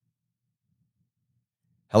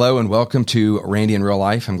Hello and welcome to Randy in Real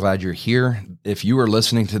Life. I'm glad you're here. If you are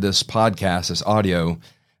listening to this podcast, this audio,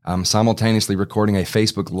 I'm simultaneously recording a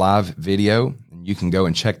Facebook Live video. You can go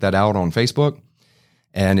and check that out on Facebook.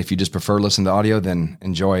 And if you just prefer listening to audio, then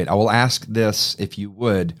enjoy it. I will ask this, if you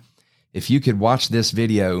could watch this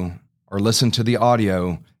video or listen to the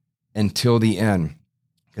audio until the end,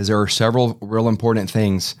 because there are several real important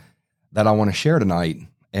things that I want to share tonight.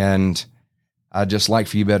 And I'd just like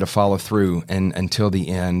for you to follow through and until the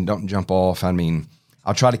end. Don't jump off. I mean,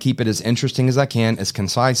 I'll try to keep it as interesting as I can, as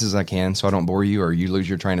concise as I can, so I don't bore you or you lose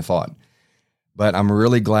your train of thought. But I'm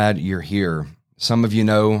really glad you're here. Some of you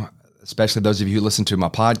know, especially those of you who listen to my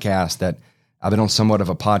podcast, that I've been on somewhat of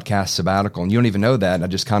a podcast sabbatical, and you don't even know that. I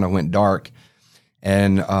just kind of went dark.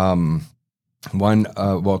 And a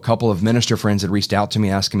couple of minister friends had reached out to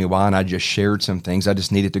me asking me why, and I just shared some things. I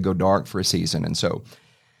just needed to go dark for a season,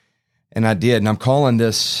 and I did. And I'm calling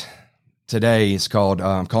this today,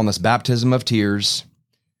 I'm calling this Baptism of Tears,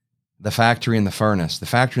 the Factory and the Furnace. The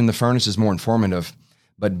Factory and the Furnace is more informative,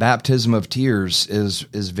 but Baptism of Tears is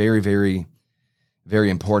very, very, very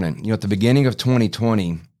important. You know, at the beginning of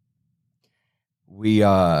 2020,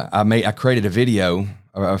 I created a video.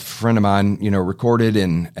 A friend of mine, recorded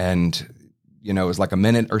and it was like a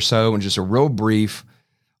minute or so, and just a real brief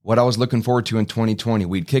what I was looking forward to in 2020.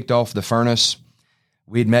 We'd kicked off the furnace.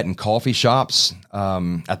 We'd met in coffee shops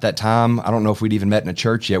at that time. I don't know if we'd even met in a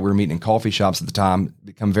church yet. We were meeting in coffee shops at the time,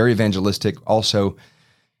 become very evangelistic, also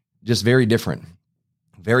just very different,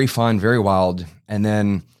 very fun, very wild. And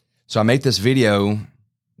then, so I made this video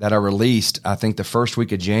that I released, I think the first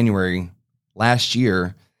week of January last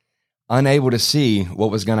year, unable to see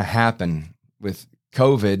what was going to happen with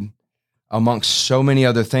COVID amongst so many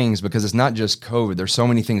other things, because it's not just COVID. There's so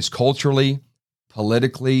many things culturally,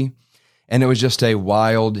 politically, and it was just a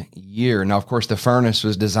wild year. Now, of course, the furnace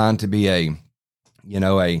was designed to be a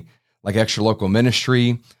extra local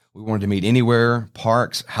ministry. We wanted to meet anywhere,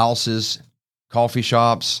 parks, houses, coffee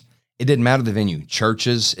shops. It didn't matter the venue,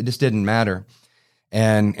 churches. It just didn't matter.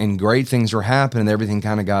 And great things were happening. Everything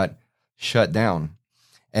kind of got shut down.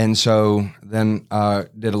 And so then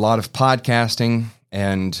did a lot of podcasting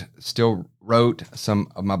and still wrote some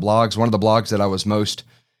of my blogs. One of the blogs that I was most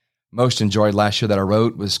enjoyed last year that I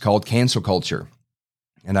wrote was called Cancel Culture.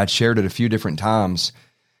 And I'd shared it a few different times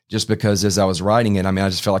just because as I was writing it, I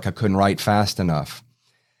just felt like I couldn't write fast enough.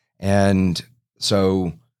 And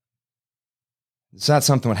so that's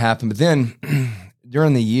something would happen. But then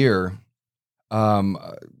during the year, a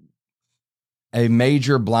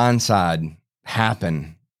major blindside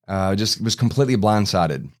happened. Just was completely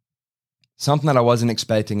blindsided. Something that I wasn't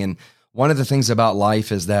expecting. And one of the things about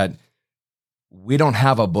life is that we don't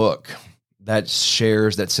have a book that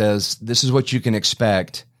says, this is what you can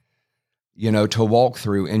expect, to walk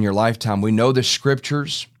through in your lifetime. We know the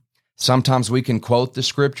scriptures. Sometimes we can quote the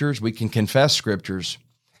scriptures. We can confess scriptures.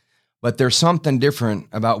 But there's something different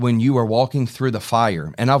about when you are walking through the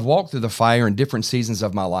fire. And I've walked through the fire in different seasons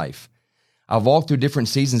of my life. I've walked through different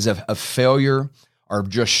seasons of failure or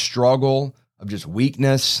just struggle, of just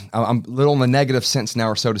weakness. I'm a little in the negative sense now,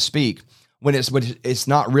 or so to speak. When it's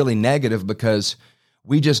not really negative, because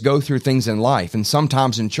we just go through things in life. And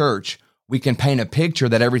sometimes in church, we can paint a picture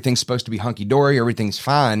that everything's supposed to be hunky-dory, everything's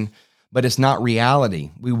fine, but it's not reality.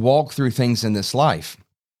 We walk through things in this life.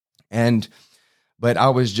 But I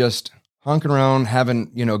was just hunking around,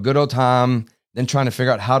 having, a good old time, then trying to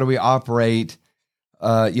figure out how do we operate,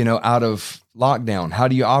 out of lockdown? How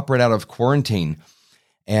do you operate out of quarantine?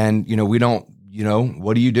 And, we don't,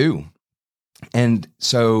 what do you do? And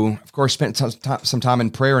so, of course, spent some time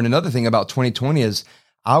in prayer. And another thing about 2020 is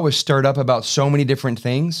I was stirred up about so many different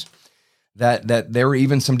things that there were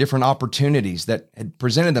even some different opportunities that had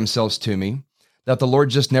presented themselves to me that the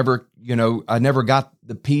Lord just never, I never got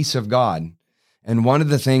the peace of God. And one of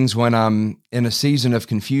the things when I'm in a season of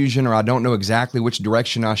confusion, or I don't know exactly which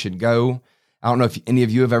direction I should go, I don't know if any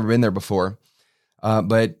of you have ever been there before,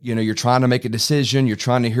 but you're trying to make a decision, you're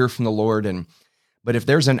trying to hear from the Lord, but if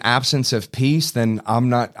there's an absence of peace, then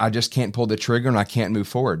I just can't pull the trigger and I can't move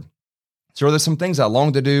forward. So there's some things I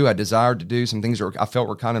longed to do, I desired to do, some things I felt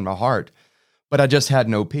were kind of in my heart, but I just had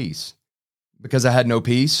no peace. Because I had no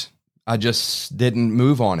peace, I just didn't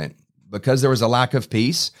move on it. Because there was a lack of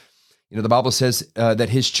peace, the Bible says that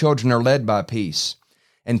his children are led by peace.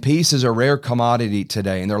 And peace is a rare commodity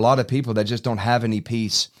today. And there are a lot of people that just don't have any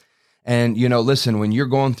peace. And, listen, when you're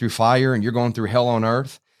going through fire and you're going through hell on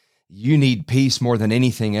earth, you need peace more than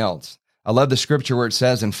anything else. I love the scripture where it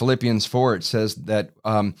says in Philippians 4, it says that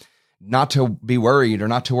not to be worried or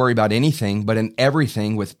not to worry about anything, but in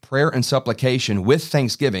everything with prayer and supplication, with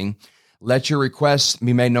thanksgiving, Let your requests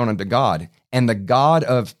be made known unto God, and the God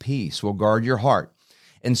of peace will guard your heart.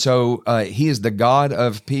 And so he is the God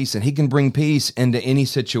of peace, and he can bring peace into any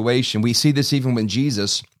situation. We see this even when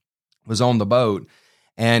Jesus was on the boat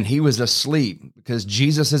and he was asleep, because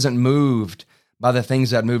Jesus isn't moved by the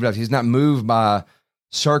things that moved us. He's not moved by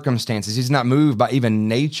circumstances. He's not moved by even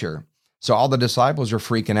nature. So all the disciples are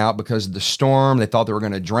freaking out because of the storm. They thought they were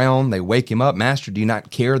going to drown. They wake him up. Master, do you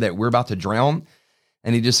not care that we're about to drown?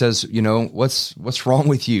 And he just says, what's wrong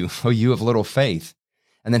with you? Oh, you have little faith.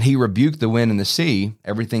 And then he rebuked the wind and the sea.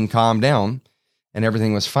 Everything calmed down and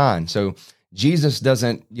everything was fine. So Jesus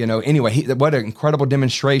doesn't, anyway, what an incredible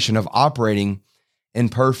demonstration of operating in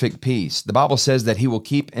perfect peace. The Bible says that he will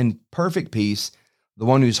keep in perfect peace the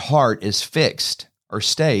one whose heart is fixed or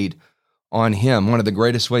stayed on him. One of the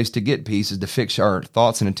greatest ways to get peace is to fix our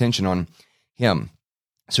thoughts and attention on him.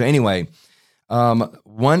 So anyway,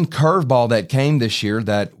 one curveball that came this year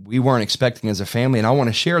that we weren't expecting as a family, and I want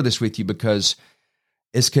to share this with you because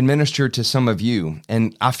it can minister to some of you.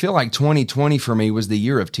 And I feel like 2020 for me was the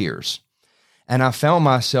year of tears. And I found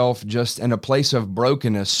myself just in a place of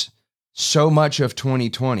brokenness so much of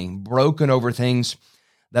 2020, broken over things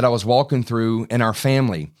that I was walking through in our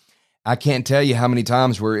family. I can't tell you how many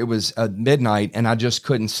times where it was midnight and I just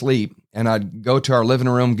couldn't sleep. And I'd go to our living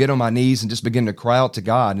room, get on my knees and just begin to cry out to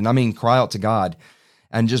God. And I mean, cry out to God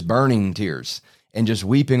and just burning tears and just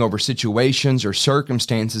weeping over situations or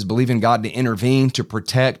circumstances, believing God to intervene, to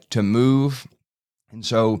protect, to move. And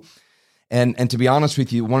so, and to be honest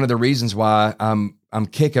with you, one of the reasons why I'm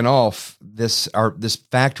kicking off this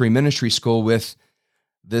factory ministry school with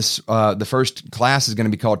this, the first class is going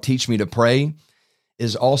to be called Teach Me to Pray,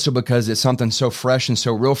 is also because it's something so fresh and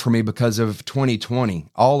so real for me because of 2020,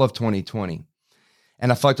 all of 2020.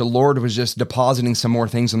 And I felt like the Lord was just depositing some more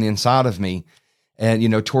things on the inside of me, and,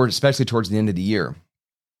 especially towards the end of the year.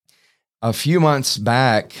 A few months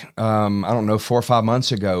back, I don't know, 4 or 5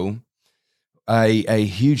 months ago, a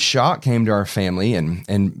huge shock came to our family,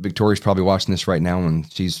 and Victoria's probably watching this right now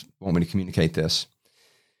and she's wanting me to communicate this.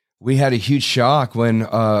 We had a huge shock when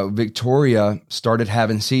Victoria started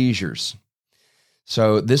having seizures.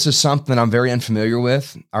 So this is something I'm very unfamiliar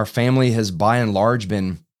with. Our family has by and large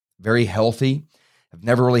been very healthy. I've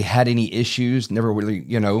never really had any issues, never really,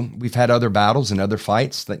 we've had other battles and other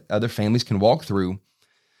fights that other families can walk through,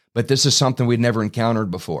 but this is something we'd never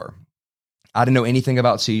encountered before. I didn't know anything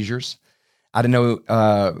about seizures. I didn't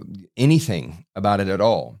know anything about it at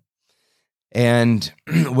all. And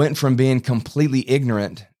went from being completely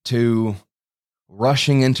ignorant to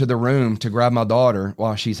rushing into the room to grab my daughter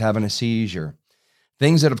while she's having a seizure.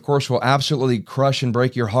 Things that, of course, will absolutely crush and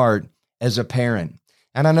break your heart as a parent.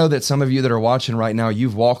 And I know that some of you that are watching right now,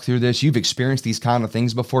 you've walked through this, you've experienced these kind of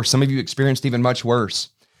things before. Some of you experienced even much worse.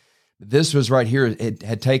 This was right here, it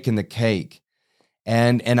had taken the cake.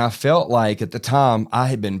 And I felt like at the time I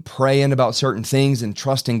had been praying about certain things and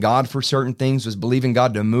trusting God for certain things, was believing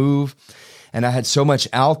God to move. And I had so much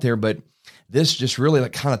out there, but this just really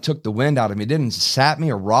kind of took the wind out of me. It didn't sap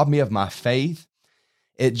me or rob me of my faith.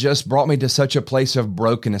 It just brought me to such a place of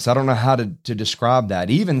brokenness. I don't know how to describe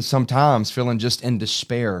that. Even sometimes feeling just in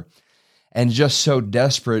despair and just so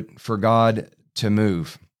desperate for God to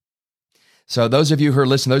move. So those of you who are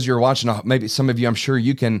listening, those of you who are watching, maybe some of you, I'm sure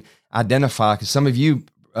you can identify, because some of you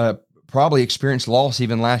probably experienced loss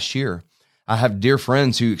even last year. I have dear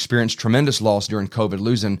friends who experienced tremendous loss during COVID,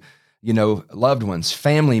 losing, loved ones,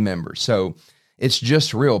 family members. So it's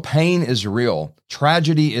just real. Pain is real.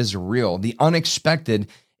 Tragedy is real. The unexpected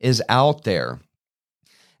is out there.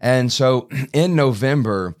 And so in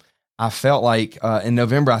November, I felt like I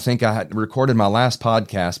think I had recorded my last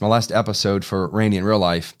podcast, my last episode for Randy in Real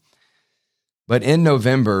Life. But in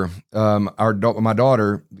November, my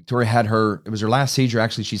daughter, Victoria, it was her last seizure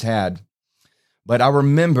actually she's had. But I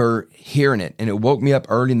remember hearing it, and it woke me up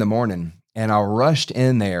early in the morning, and I rushed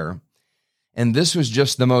in there. And this was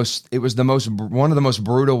just one of the most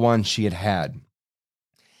brutal ones she had had.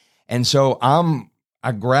 And so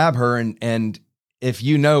I grab her, and if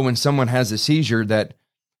when someone has a seizure, that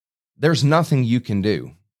there's nothing you can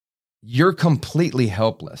do. You're completely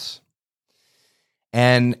helpless.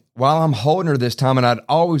 And while I'm holding her this time, and I'd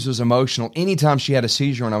always was emotional anytime she had a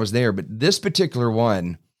seizure when I was there, but this particular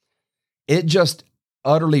one, it just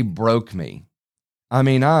utterly broke me. I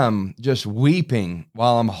mean, I'm just weeping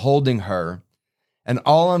while I'm holding her, and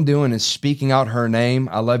all I'm doing is speaking out her name.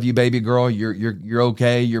 I love you, baby girl. You're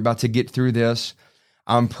okay. You're about to get through this.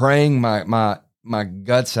 I'm praying my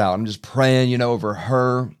guts out. I'm just praying, over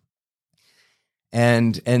her.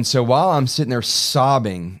 And so while I'm sitting there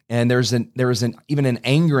sobbing, and there was even an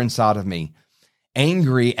anger inside of me,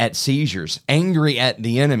 angry at seizures, angry at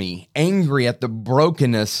the enemy, angry at the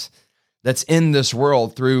brokenness that's in this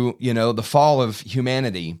world through, the fall of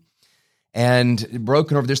humanity, and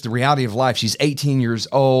broken over just the reality of life. She's 18 years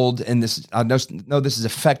old, and I know this is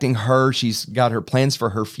affecting her. She's got her plans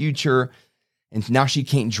for her future, and now she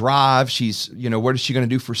can't drive. She's, what is she going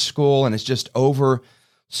to do for school? And it's just so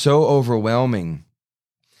overwhelming.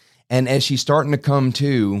 And as she's starting to come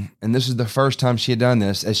to, and this is the first time she had done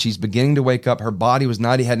this, as she's beginning to wake up, her body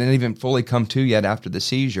hadn't even fully come to yet after the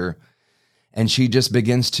seizure. And she just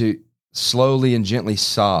begins to slowly and gently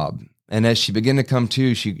sob. And as she began to come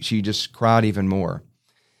to, she just cried even more.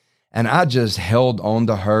 And I just held on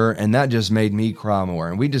to her, and that just made me cry more.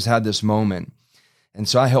 And we just had this moment. And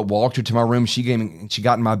so I helped walk her to my room. She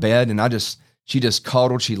got in my bed, and she just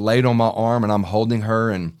cuddled. She laid on my arm, and I'm holding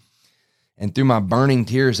her. And through my burning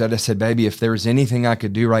tears, I just said, baby, if there's anything I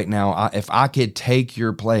could do right now, if I could take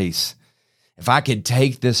your place, if I could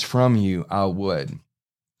take this from you, I would.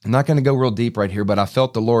 I'm not going to go real deep right here, but I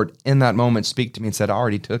felt the Lord in that moment speak to me and said, I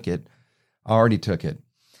already took it.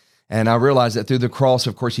 And I realized that through the cross,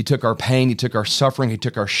 of course, he took our pain, he took our suffering, he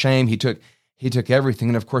took our shame, he took everything.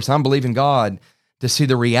 And of course, I'm believing God to see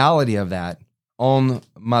the reality of that on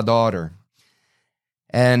my daughter.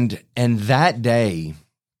 And that day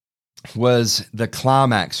was the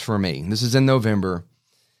climax for me. This is in November.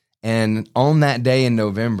 And on that day in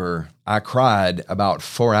November, I cried about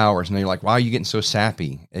 4 hours. And you're like, why are you getting so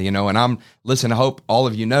sappy? And I hope all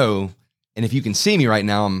of you know, and if you can see me right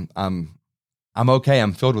now, I'm okay.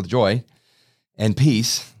 I'm filled with joy and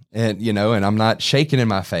peace, and I'm not shaken in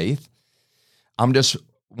my faith. I'm just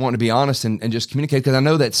wanting to be honest and just communicate, because I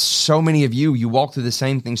know that so many of you walk through the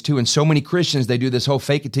same things too. And so many Christians, they do this whole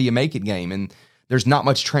fake it till you make it game. And there's not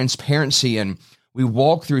much transparency, and we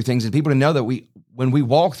walk through things, and people to know that when we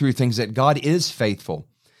walk through things, that God is faithful.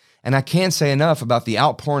 And I can't say enough about the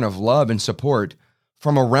outpouring of love and support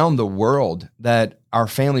from around the world that our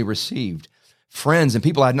family received. Friends and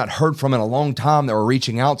people I had not heard from in a long time that were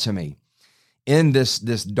reaching out to me in this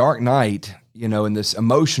dark night, in this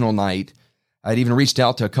emotional night. I'd even reached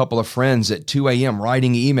out to a couple of friends at 2 a.m.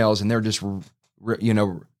 writing emails, and they're just,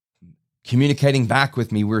 communicating back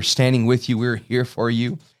with me. We're standing with you. We're here for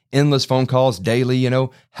you. Endless phone calls daily,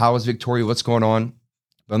 how is Victoria? What's going on?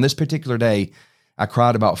 But on this particular day, I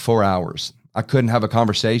cried about 4 hours. I couldn't have a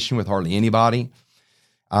conversation with hardly anybody.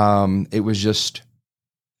 It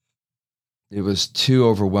was too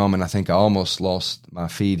overwhelming. I think I almost lost my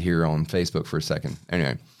feed here on Facebook for a second.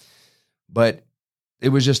 Anyway, but it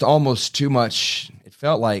was just almost too much. It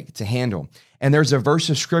felt like to handle. And there's a verse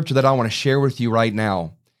of scripture that I want to share with you right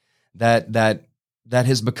now that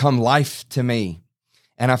has become life to me.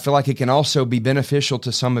 And I feel like it can also be beneficial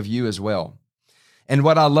to some of you as well. And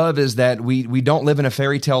what I love is that we don't live in a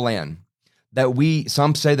fairy tale land. That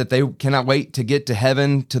some say that they cannot wait to get to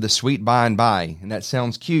heaven, to the sweet by and by. And that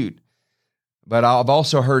sounds cute. But I've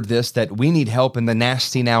also heard this, that we need help in the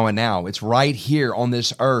nasty now and now. It's right here on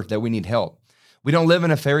this earth that we need help. We don't live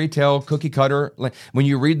in a fairy tale cookie cutter. When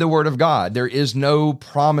you read the word of God, there is no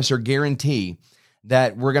promise or guarantee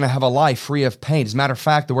that we're going to have a life free of pain. As a matter of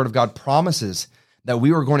fact, the word of God promises that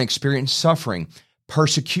we are going to experience suffering,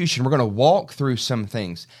 persecution. We're going to walk through some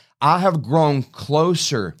things. I have grown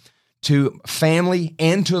closer to family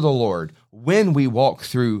and to the Lord when we walk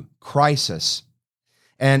through crisis.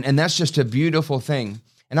 And that's just a beautiful thing.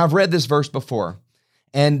 And I've read this verse before.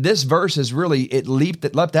 And this verse is really, it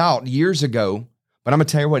leapt out years ago. But I'm going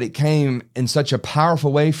to tell you what, it came in such a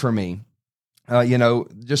powerful way for me,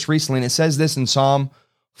 just recently. And it says this in Psalm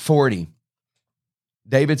 40.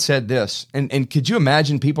 David said this. And could you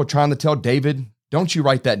imagine people trying to tell David, don't you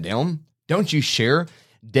write that down? Don't you share?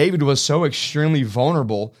 David was so extremely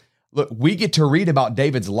vulnerable. Look, we get to read about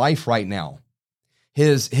David's life right now.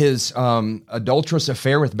 His adulterous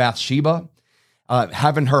affair with Bathsheba,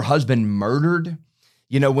 having her husband murdered,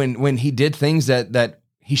 when he did things that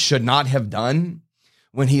he should not have done,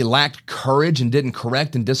 when he lacked courage and didn't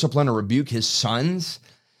correct and discipline or rebuke his sons.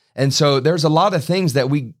 And so there's a lot of things that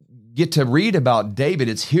we get to read about David.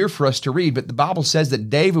 It's here for us to read, but the Bible says that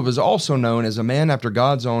David was also known as a man after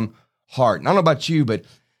God's own heart. And I don't know about you, but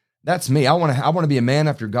that's me. I want to be a man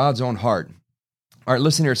after God's own heart. All right,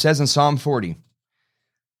 listen here. It says in Psalm 40,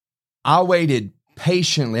 I waited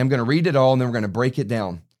patiently. I'm going to read it all, and then we're going to break it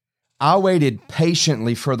down. I waited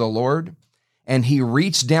patiently for the Lord, and he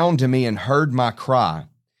reached down to me and heard my cry.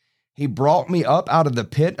 He brought me up out of the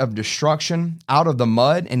pit of destruction, out of the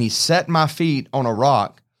mud, and he set my feet on a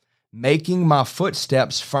rock, making my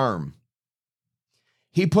footsteps firm.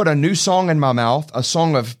 He put a new song in my mouth, a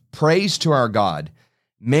song of praise to our God.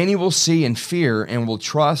 Many will see and fear and will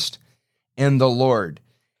trust in the Lord.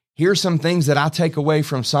 Here's some things that I take away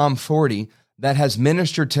from Psalm 40 that has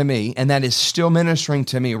ministered to me and that is still ministering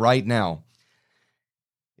to me right now.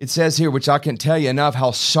 It says here, which I can't tell you enough, how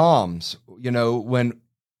Psalms, when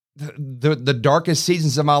the darkest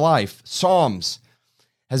seasons of my life, Psalms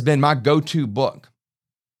has been my go-to book.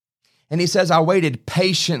 And he says, I waited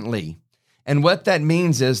patiently. And what that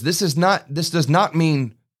means is this does not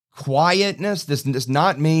mean quietness. This does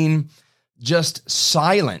not mean just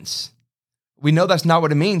silence. We know that's not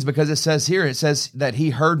what it means because it says that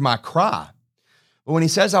he heard my cry. But when he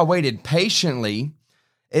says I waited patiently,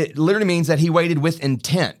 it literally means that he waited with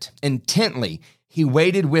intent, intently. He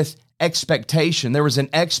waited with expectation. There was an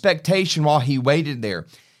expectation while he waited there.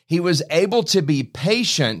 He was able to be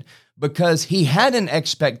patient because he had an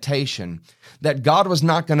expectation that God was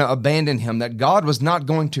not going to abandon him, that God was not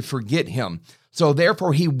going to forget him. So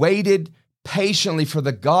therefore, he waited patiently for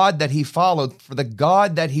the God that he followed, for the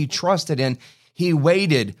God that he trusted in. He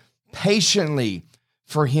waited patiently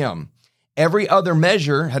for him. Every other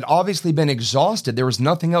measure had obviously been exhausted. There was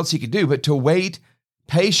nothing else he could do but to wait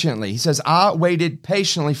patiently. He says, I waited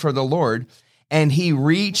patiently for the Lord, and he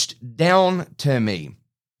reached down to me.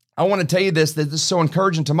 I want to tell you this, that this is so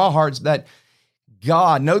encouraging to my heart, that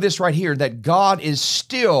God, know this right here, that God is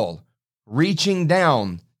still reaching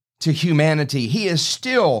down to humanity. He is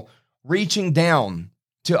still reaching down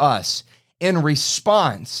to us in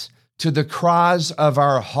response to the cries of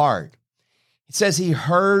our heart. It says he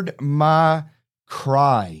heard my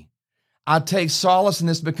cry. I take solace in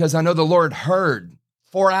this because I know the Lord heard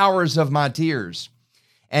 4 hours of my tears,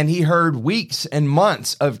 and he heard weeks and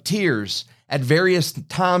months of tears at various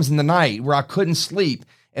times in the night where I couldn't sleep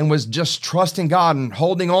and was just trusting God and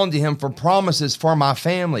holding on to him for promises for my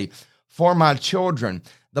family, for my children.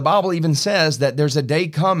 The Bible even says that there's a day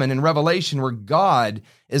coming in Revelation where God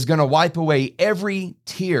is going to wipe away every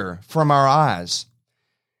tear from our eyes.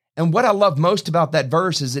 And what I love most about that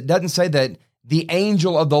verse is it doesn't say that the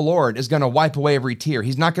angel of the Lord is going to wipe away every tear.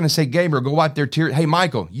 He's not going to say, Gabriel, go wipe their tears. Hey,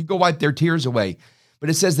 Michael, you go wipe their tears away. But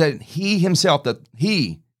it says that he himself,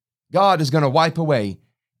 God is going to wipe away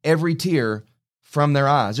every tear from their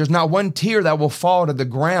eyes. There's not one tear that will fall to the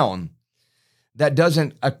ground that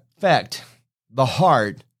doesn't affect the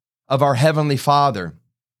heart of our Heavenly Father.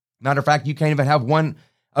 Matter of fact, you can't even have one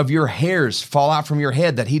of your hairs fall out from your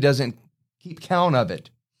head that he doesn't keep count of it.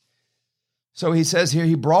 So he says here,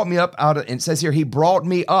 he brought me up he brought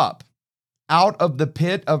me up out of the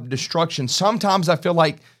pit of destruction. Sometimes I feel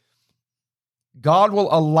like God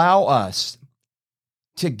will allow us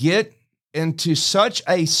to get into such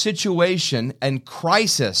a situation and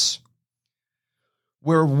crisis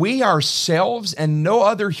where we ourselves and no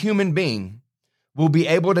other human being will be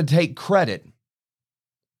able to take credit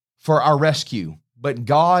for our rescue, but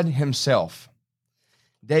God himself.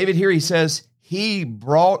 David here, he says, he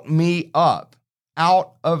brought me up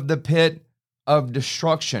out of the pit of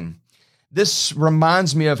destruction. This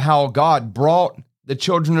reminds me of how God brought the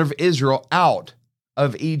children of Israel out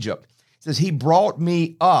of Egypt. It says, he brought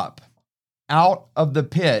me up out of the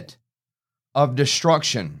pit of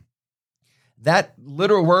destruction. That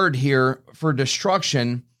literal word here for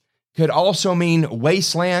destruction could also mean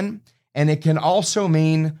wasteland, and it can also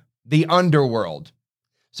mean the underworld.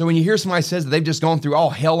 So when you hear somebody says that they've just gone through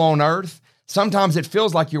all hell on earth, sometimes it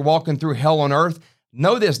feels like you're walking through hell on earth.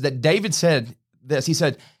 Know this, that David said this. He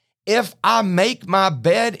said, if I make my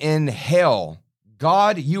bed in hell,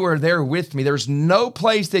 God, you are there with me. There's no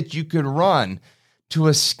place that you could run to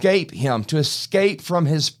escape him, to escape from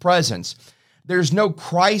his presence. There's no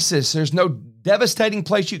crisis. There's no devastating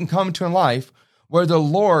place you can come to in life where the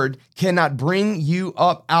Lord cannot bring you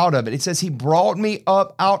up out of it. It says he brought me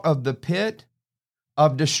up out of the pit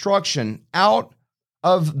of destruction, out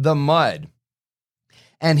of the mud.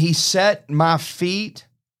 And he set my feet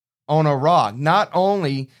on a rock. Not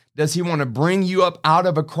only does he want to bring you up out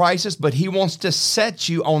of a crisis, but he wants to set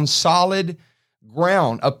you on solid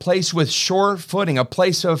ground, a place with sure footing, a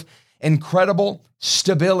place of incredible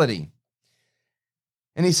stability.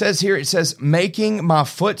 And he says here, it says, making my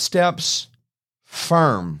footsteps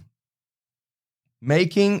firm.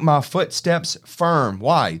 Making my footsteps firm.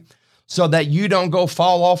 Why? So that you don't go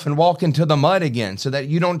fall off and walk into the mud again, so that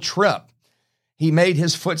you don't trip. He made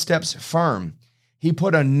his footsteps firm. He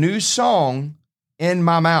put a new song in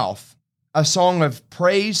my mouth, a song of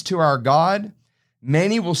praise to our God.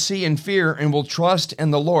 Many will see and fear and will trust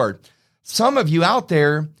in the Lord. Some of you out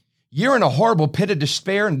there, you're in a horrible pit of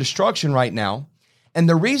despair and destruction right now. And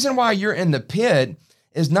the reason why you're in the pit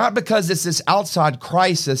is not because it's this outside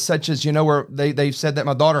crisis, such as, where they've said that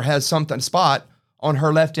my daughter has spot on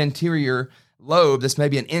her left anterior lobe that's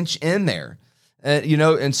maybe an inch in there.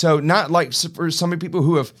 And so not like for some people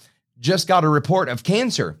who have just got a report of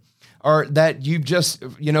cancer, or that you've just,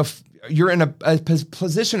 you're in a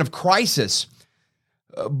position of crisis,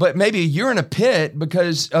 but maybe you're in a pit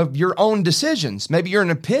because of your own decisions. Maybe you're in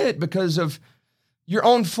a pit because of your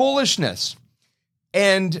own foolishness.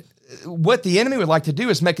 And what the enemy would like to do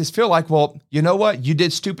is make us feel like, well, you know what? You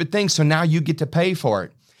did stupid things, so now you get to pay for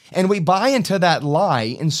it. And we buy into that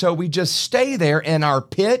lie, and so we just stay there in our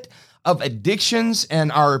pit of addictions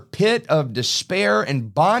and our pit of despair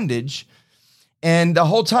and bondage. And the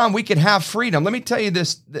whole time we could have freedom. Let me tell you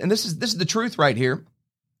this, and this is the truth right here.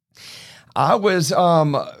 I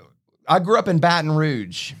grew up in Baton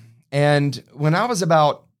Rouge, and when I was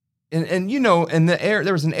about, in the era,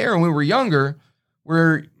 there was an era when we were younger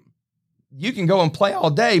where you can go and play all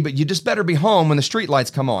day, but you just better be home when the street lights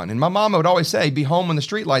come on. And my mama would always say, be home when the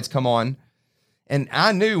street lights come on. And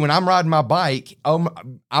I knew when I'm riding my bike,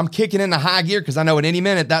 I'm kicking into high gear because I know at any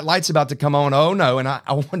minute that light's about to come on. Oh no. And I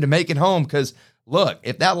wanted to make it home because look,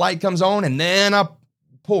 if that light comes on and then I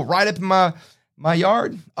pull right up in my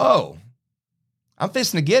yard, I'm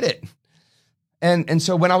fixing to get it. And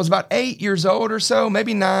so when I was about 8 years old or so,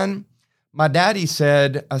 maybe 9, my daddy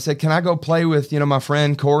said, can I go play with, my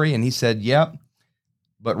friend Corey? And he said, yep.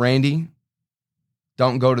 But Randy,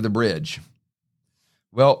 don't go to the bridge.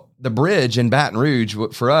 Well, the bridge in Baton Rouge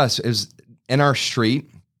for us is in our street.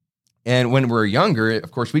 And when we were younger,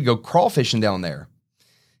 of course, we'd go crawfishing down there.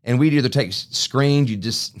 And we'd either take screens, you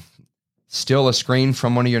just steal a screen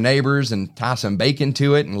from one of your neighbors and tie some bacon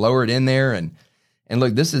to it and lower it in there. And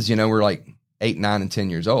look, this is, we're like 8, 9, and 10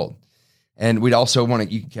 years old. And we'd also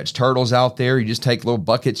you can catch turtles out there. You just take little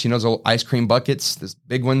buckets, those little ice cream buckets, those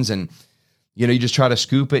big ones. And, you just try to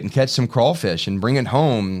scoop it and catch some crawfish and bring it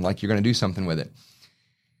home like you're going to do something with it.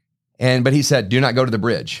 But he said, do not go to the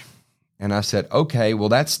bridge. And I said, okay, well,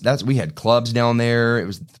 we had clubs down there. It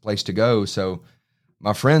was the place to go. So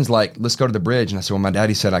my friend's like, let's go to the bridge. And I said, well, my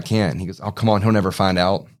daddy said I can't. And he goes, oh, come on, he'll never find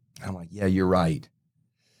out. And I'm like, yeah, you're right.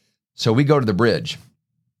 So we go to the bridge.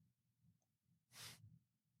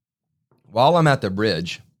 While I'm at the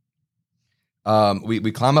bridge,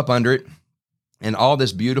 we climb up under it, and all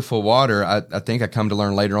this beautiful water, I think I come to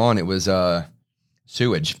learn later on, it was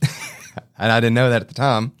sewage. And I didn't know that at the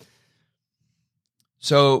time.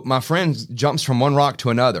 So my friend jumps from one rock to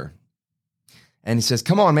another. And he says,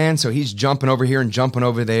 come on, man. So he's jumping over here and jumping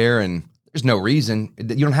over there. And there's no reason.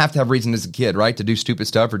 You don't have to have reason as a kid, right? To do stupid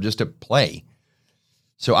stuff or just to play.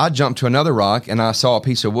 So I jumped to another rock and I saw a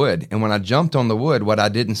piece of wood. And when I jumped on the wood, what I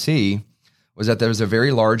didn't see was that there was a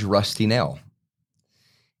very large rusty nail.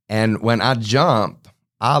 And when I jumped,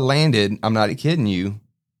 I landed, I'm not kidding you,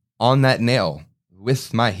 on that nail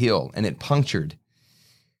with my heel, and it punctured.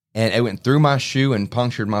 And it went through my shoe and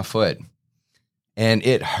punctured my foot. And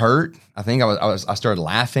it hurt. I think I started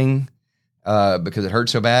laughing because it hurt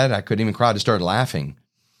so bad. I couldn't even cry. I just started laughing.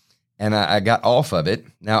 And I got off of it.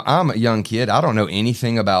 Now, I'm a young kid. I don't know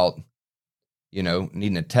anything about,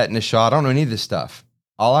 needing a tetanus shot. I don't know any of this stuff.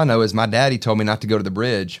 All I know is my daddy told me not to go to the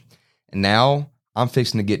bridge. And now I'm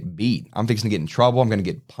fixing to get beat. I'm fixing to get in trouble. I'm going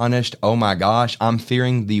to get punished. Oh my gosh. I'm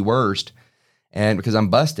fearing the worst. And because I'm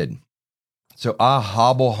busted. So I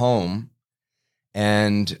hobble home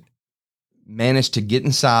and managed to get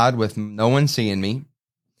inside with no one seeing me.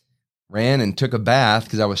 Ran and took a bath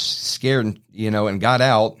because I was scared, and got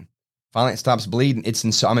out. Finally, it stops bleeding.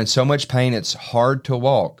 I'm in so much pain, it's hard to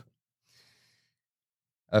walk.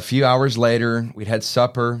 A few hours later, we'd had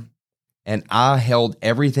supper, and I held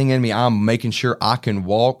everything in me. I'm making sure I can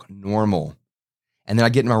walk normal. And then I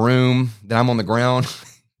get in my room, then I'm on the ground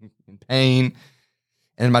in pain.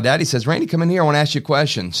 And my daddy says, Randy, come in here. I want to ask you a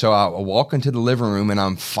question. So I walk into the living room, and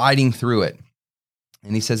I'm fighting through it.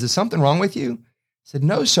 And he says, is something wrong with you? I said,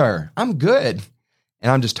 no, sir, I'm good.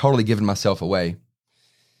 And I'm just totally giving myself away.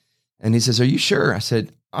 And he says, are you sure? I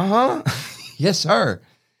said, uh-huh. Yes, sir.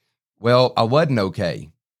 Well, I wasn't okay.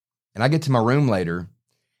 And I get to my room later,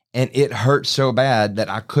 and it hurt so bad that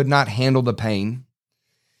I could not handle the pain.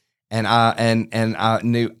 And I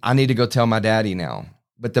knew I need to go tell my daddy now.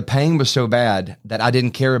 But the pain was so bad that I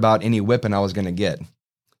didn't care about any whipping I was going to get.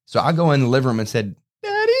 So I go in the living room and said,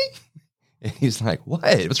 Daddy? And he's like, what?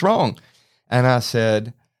 What's wrong? And I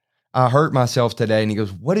said, I hurt myself today. And he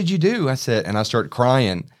goes, what did you do? I said, and I started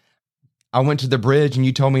crying. I went to the bridge and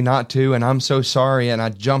you told me not to, and I'm so sorry. And I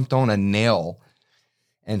jumped on a nail.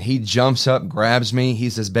 And he jumps up, grabs me.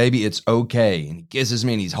 He says, baby, it's okay. And he kisses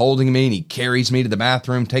me, and he's holding me, and he carries me to the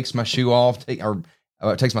bathroom, takes my shoe off,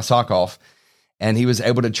 takes my sock off. And he was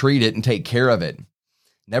able to treat it and take care of it.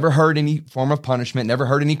 Never heard any form of punishment, never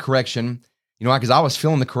heard any correction. You know why? Because I was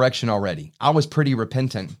feeling the correction already. I was pretty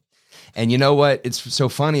repentant. And you know what? It's so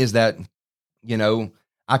funny is that,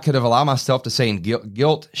 I could have allowed myself to say in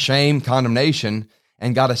guilt, shame, condemnation,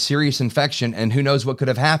 and got a serious infection. And who knows what could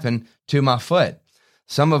have happened to my foot.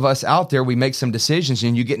 Some of us out there, we make some decisions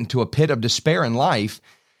and you get into a pit of despair in life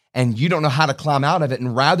and you don't know how to climb out of it.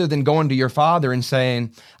 And rather than going to your Father and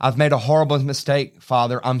saying, I've made a horrible mistake,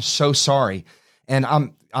 Father, I'm so sorry. And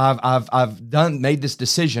I've made this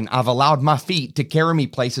decision. I've allowed my feet to carry me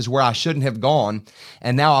places where I shouldn't have gone.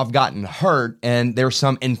 And now I've gotten hurt and there's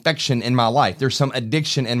some infection in my life. There's some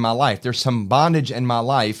addiction in my life. There's some bondage in my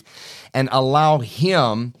life, and allow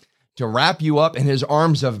Him to wrap you up in His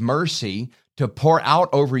arms of mercy, to pour out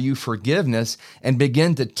over you forgiveness and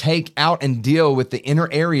begin to take out and deal with the inner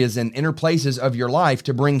areas and inner places of your life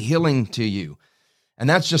to bring healing to you. And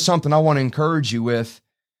that's just something I want to encourage you with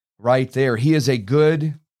right there. He is a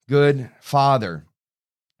good Father.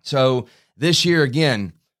 So this year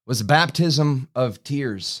again was baptism of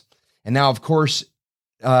tears. And now, of course,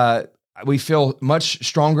 we feel much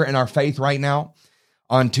stronger in our faith right now.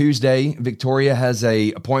 On Tuesday, Victoria has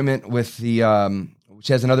an appointment with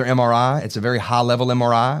she has another MRI. It's a very high level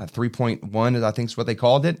MRI, 3.1, I think is what they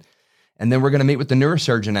called it. And then we're going to meet with the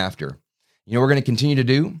neurosurgeon after. We're going to continue to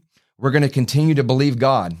do. We're going to continue to believe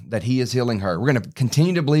God that He is healing her. We're going to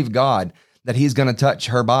continue to believe God that He's going to touch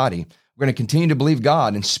her body. We're going to continue to believe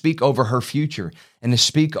God and speak over her future and to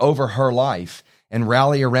speak over her life and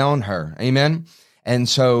rally around her. Amen. And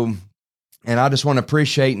I just want to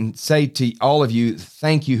appreciate and say to all of you,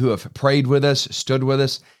 thank you who have prayed with us, stood with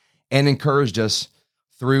us, and encouraged us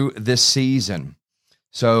through this season.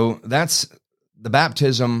 So that's the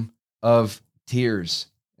baptism of tears.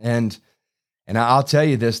 And I'll tell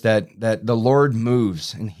you this, that the Lord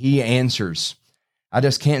moves and He answers. I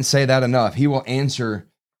just can't say that enough. He will answer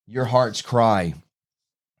your heart's cry.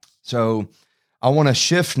 So I want to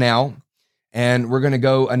shift now, and we're going to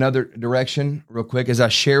go another direction real quick as I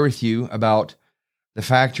share with you about the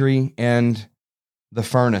factory and the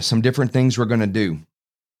furnace, some different things we're going to do.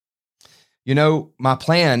 My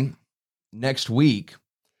plan next week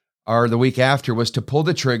or the week after was to pull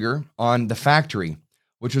the trigger on the factory,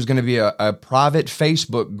 which was going to be a private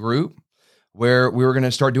Facebook group where we were going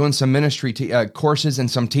to start doing some ministry courses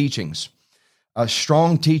and some teachings,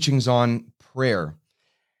 strong teachings on prayer.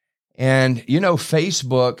 And,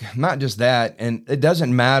 Facebook, not just that, and it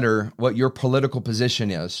doesn't matter what your political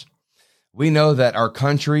position is. We know that our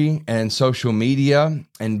country and social media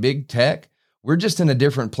and big tech, we're just in a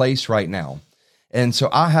different place right now. And so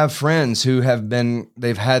I have friends who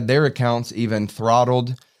they've had their accounts even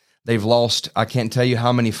throttled. They've lost, I can't tell you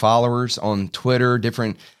how many followers on Twitter,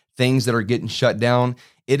 different things that are getting shut down.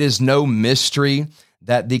 It is no mystery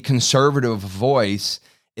that the conservative voice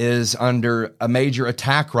is under a major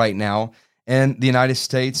attack right now in the United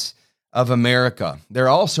States of America. There are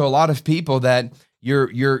also a lot of people that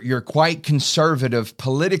you're quite conservative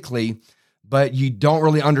politically, but you don't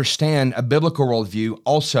really understand a biblical worldview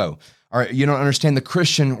also, or you don't understand the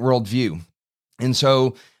Christian worldview. And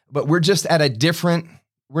so, but we're just at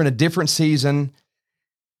we're in a different season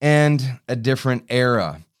and a different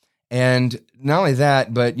era. And not only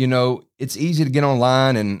that, but, it's easy to get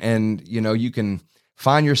online and you can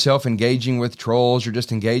find yourself engaging with trolls or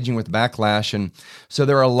just engaging with backlash. And so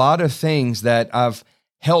there are a lot of things that I've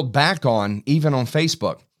held back on, even on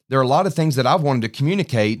Facebook. There are a lot of things that I've wanted to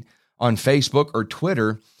communicate on Facebook or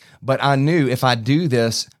Twitter, but I knew if I do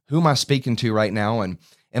this, who am I speaking to right now? And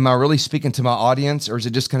am I really speaking to my audience, or is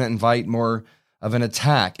it just going to invite more of an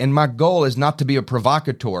attack? And my goal is not to be a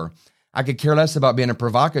provocateur. I could care less about being a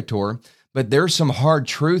provocateur, but there's some hard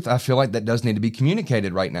truth I feel like that does need to be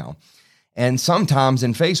communicated right now. And sometimes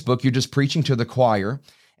in Facebook, you're just preaching to the choir.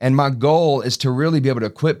 And my goal is to really be able to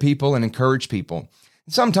equip people and encourage people.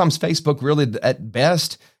 And sometimes Facebook really at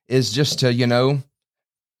best is just to,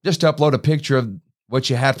 just to upload a picture of what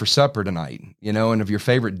you had for supper tonight, and of your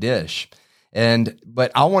favorite dish.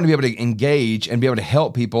 But I want to be able to engage and be able to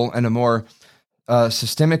help people in a more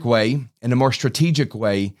systemic way, in a more strategic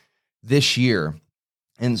way this year,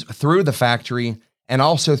 and through the factory and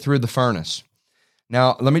also through the furnace.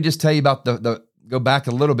 Now, let me just tell you about go back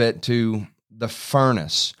a little bit to the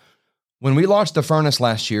furnace. When we launched the furnace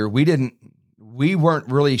last year, we weren't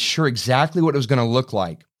really sure exactly what it was going to look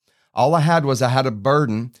like. All I had a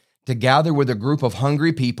burden to gather with a group of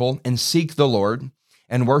hungry people and seek the Lord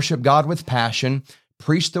and worship God with passion,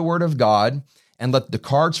 preach the word of God, and let the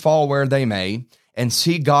cards fall where they may, and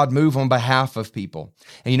see God move on behalf of people.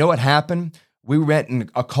 And you know what happened? We met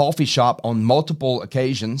in a coffee shop on multiple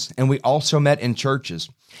occasions, and we also met in churches.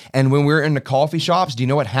 And when we were in the coffee shops, do you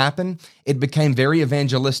know what happened? It became very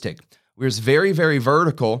evangelistic. We was very, very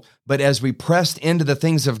vertical, but as we pressed into the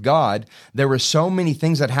things of God, there were so many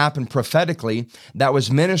things that happened prophetically that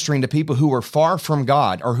was ministering to people who were far from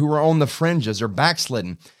God or who were on the fringes or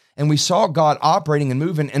backslidden. And we saw God operating and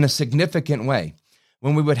moving in a significant way.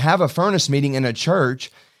 When we would have a furnace meeting in a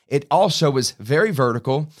church, it also was very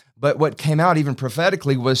vertical, but what came out even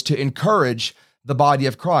prophetically was to encourage the body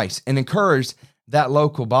of Christ and encourage that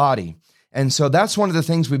local body. And so that's one of the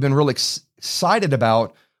things we've been really excited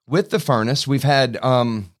about with the furnace. We've had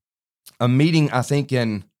a meeting, I think,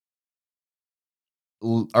 in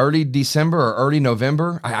early December or early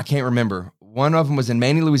November. I can't remember. One of them was in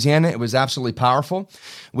Manny, Louisiana. It was absolutely powerful.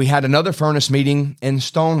 We had another furnace meeting in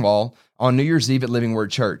Stonewall on New Year's Eve at Living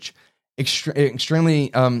Word Church.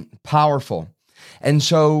 Extremely powerful. And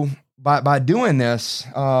so by doing this,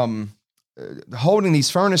 holding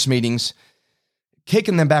these furnace meetings,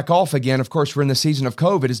 kicking them back off again, of course, we're in the season of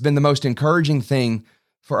COVID, has been the most encouraging thing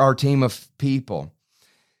for our team of people.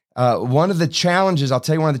 One of the challenges, I'll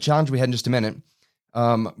tell you one of the challenges we had in just a minute,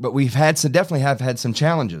 but definitely have had some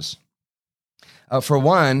challenges. For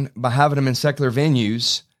one, by having them in secular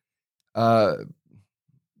venues,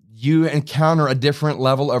 you encounter a different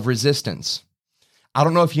level of resistance. I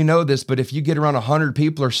don't know if you know this, but if you get around 100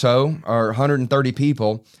 people or so, or 130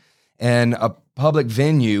 people, and a public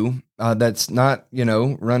venue that's not,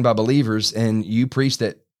 run by believers, and you preach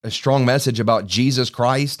a strong message about Jesus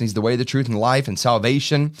Christ, He's the way, the truth, and life, and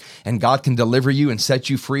salvation, and God can deliver you and set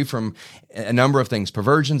you free from a number of things,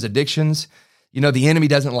 perversions, addictions. The enemy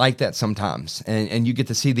doesn't like that sometimes, and you get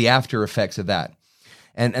to see the after effects of that.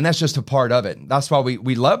 And that's just a part of it. That's why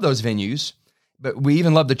we love those venues, but we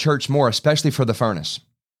even love the church more, especially for the furnace,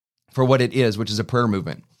 for what it is, which is a prayer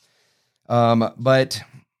movement.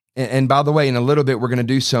 And by the way, in a little bit, we're going to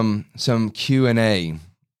do some Q&A.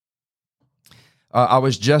 I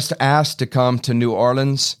was just asked to come to New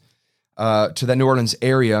Orleans, to that New Orleans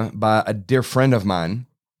area by a dear friend of mine,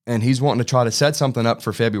 and he's wanting to try to set something up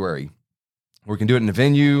for February. We can do it in a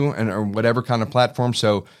venue or whatever kind of platform.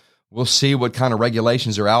 So we'll see what kind of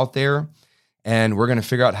regulations are out there, and we're going to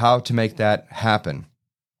figure out how to make that happen.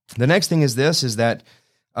 The next thing is that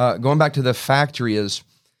going back to the factory is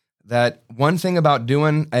that one thing about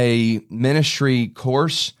doing a ministry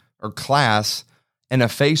course or class in a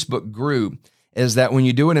Facebook group is that when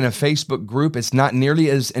you do it in a Facebook group, it's not nearly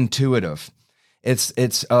as intuitive.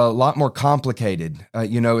 It's a lot more complicated,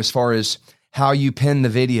 as far as how you pin the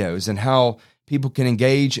videos and how people can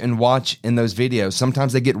engage and watch in those videos.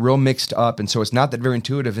 Sometimes they get real mixed up, and so it's not that very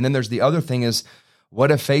intuitive. And then there's the other thing is,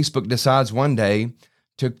 what if Facebook decides one day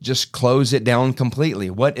to just close it down completely?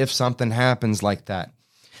 What if something happens like that?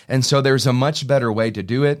 And so there's a much better way to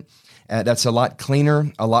do it. That's a lot cleaner,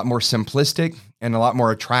 a lot more simplistic, and a lot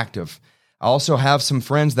more attractive. I also have some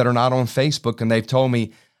friends that are not on Facebook, and they've told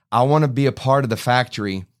me, I want to be a part of the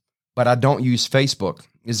factory, but I don't use Facebook.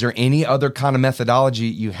 Is there any other kind of methodology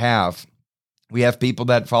you have? We have people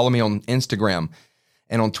that follow me on Instagram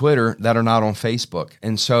and on Twitter that are not on Facebook.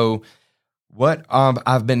 And so what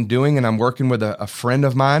I've been doing, and I'm working with a friend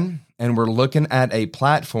of mine, and we're looking at a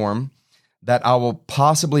platform that I will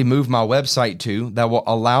possibly move my website to that will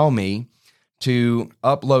allow me to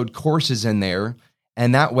upload courses in there.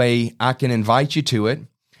 And that way I can invite you to it,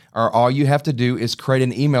 or all you have to do is create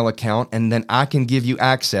an email account, and then I can give you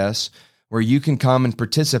access where you can come and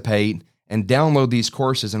participate and download these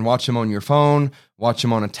courses and watch them on your phone, watch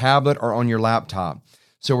them on a tablet or on your laptop.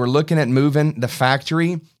 So we're looking at moving the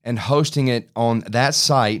factory and hosting it on that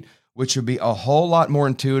site, which would be a whole lot more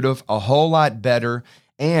intuitive, a whole lot better,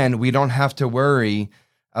 and we don't have to worry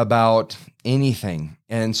about anything.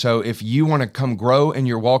 And so if you want to come grow in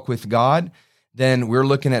your walk with God, then we're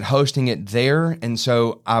looking at hosting it there. And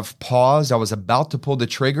so I've paused. I was about to pull the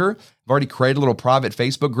trigger. I've already created a little private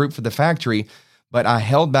Facebook group for the factory, but I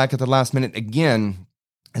held back at the last minute again,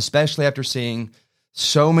 especially after seeing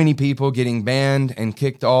so many people getting banned and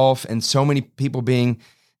kicked off and so many people being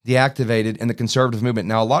deactivated in the conservative movement.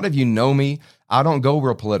 Now, a lot of you know me. I don't go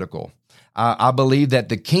real political. I believe that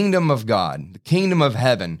the kingdom of God, the kingdom of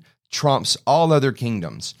heaven, trumps all other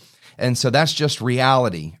kingdoms. And so that's just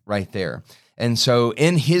reality right there. And so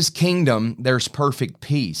in his kingdom, there's perfect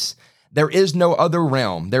peace. There is no other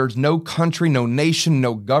realm. There's no country, no nation,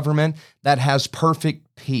 no government that has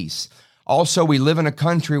perfect peace. Also, we live in a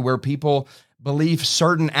country where people believe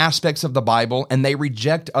certain aspects of the Bible and they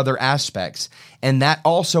reject other aspects. And that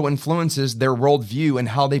also influences their worldview and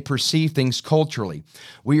how they perceive things culturally.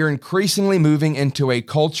 We are increasingly moving into a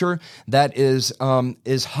culture that is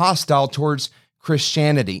hostile towards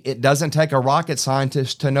Christianity. It doesn't take a rocket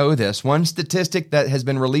scientist to know this. One statistic that has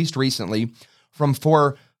been released recently from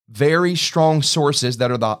 4 very strong sources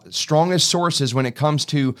that are the strongest sources when it comes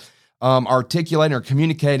to articulating or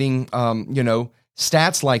communicating,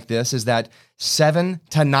 stats like this, is that 7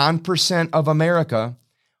 to 9% of America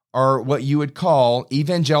are what you would call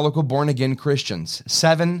evangelical born-again Christians.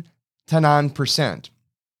 7 to 9%,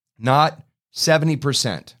 not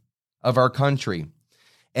 70% of our country.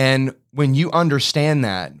 And when you understand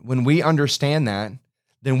that, when we understand that,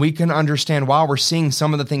 then we can understand why we're seeing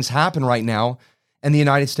some of the things happen right now in the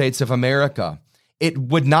United States of America. It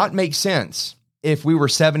would not make sense if we were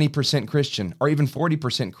 70% Christian or even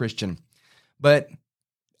 40% Christian. But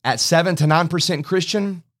at 7 to 9%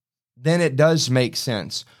 Christian, then it does make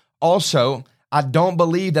sense. Also, I don't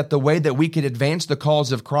believe that the way that we could advance the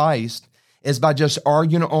cause of Christ is by just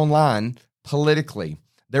arguing online politically.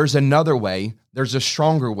 There's another way. There's a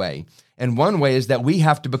stronger way. And one way is that we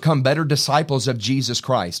have to become better disciples of Jesus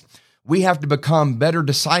Christ. We have to become better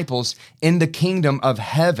disciples in the kingdom of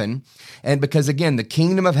heaven. And because, again, the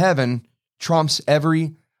kingdom of heaven trumps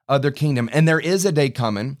every other kingdom. And there is a day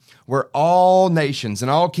coming where all nations and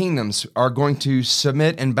all kingdoms are going to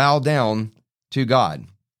submit and bow down to God.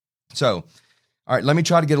 So, all right, let me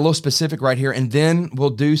try to get a little specific right here, and then we'll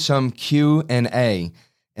do some Q&A,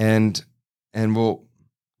 and we'll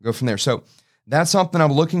go from there. So that's something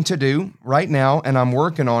I'm looking to do right now, and I'm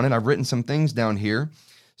working on it. I've written some things down here.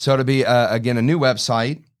 So it'll be, again, a new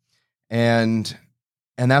website, and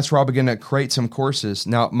that's where I'll begin to create some courses.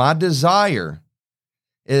 Now, my desire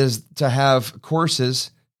is to have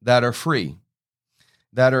courses that are free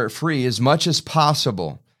as much as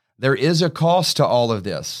possible. There is a cost to all of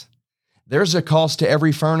this. There's a cost to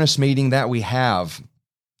every furnace meeting that we have.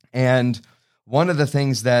 And one of the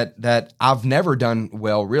things that I've never done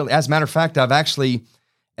well, really, as a matter of fact, I've actually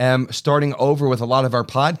am starting over with a lot of our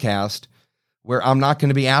podcast where I'm not going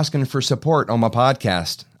to be asking for support on my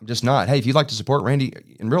podcast. I'm just not. Hey, if you'd like to support Randy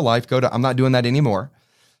in real life, I'm not doing that anymore.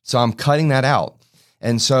 So I'm cutting that out.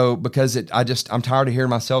 And so because I'm tired of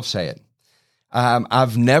hearing myself say it.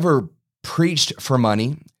 I've never preached for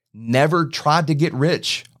money, never tried to get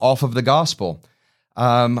rich off of the gospel.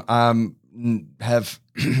 Have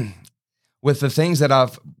with the things that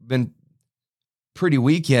I've been pretty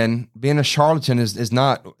weak in, being a charlatan is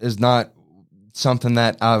not something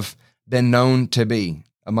that I've been known to be,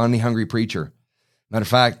 a money-hungry preacher. Matter of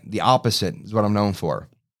fact, the opposite is what I'm known for.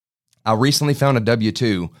 I recently found a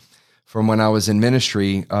W-2 from when I was in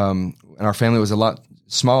ministry, and our family was a lot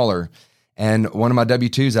smaller. And one of my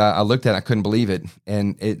W-2s, I looked at it, I couldn't believe it.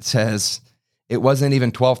 And it says it wasn't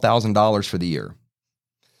even $12,000 for the year.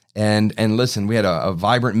 And listen, we had a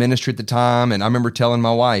vibrant ministry at the time. And I remember telling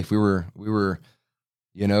my wife, we were,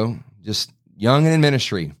 just young and in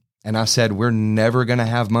ministry. And I said, we're never going to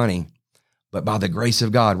have money, but by the grace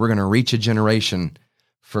of God, we're going to reach a generation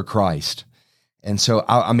for Christ. And so,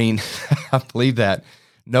 I mean, I believe that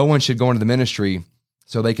no one should go into the ministry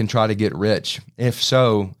so they can try to get rich. If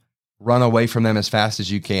so, run away from them as fast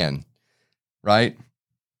as you can, right?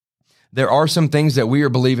 There are some things that we are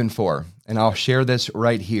believing for, and I'll share this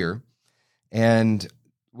right here, and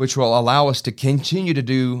which will allow us to continue to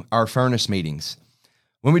do our furnace meetings.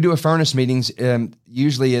 When we do a furnace meetings,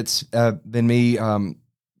 usually it's been me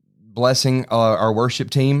blessing our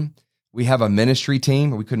worship team. We have a ministry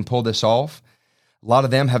team. We couldn't pull this off. A lot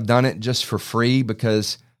of them have done it just for free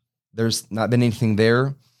because there's not been anything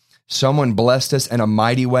there. Someone blessed us in a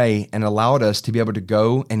mighty way and allowed us to be able to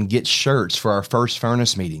go and get shirts for our first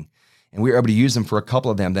furnace meeting. And we were able to use them for a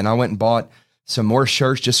couple of them. Then I went and bought some more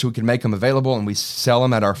shirts just so we could make them available, and we sell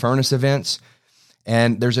them at our furnace events.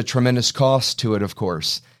 And there's a tremendous cost to it, of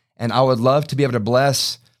course. And I would love to be able to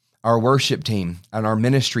bless our worship team and our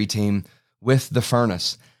ministry team with the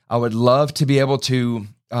furnace. I would love to be able to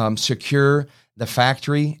secure the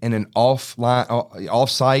factory in an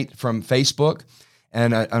off-site from Facebook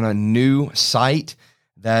and on a new site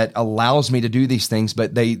that allows me to do these things.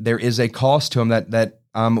 But there is a cost to them that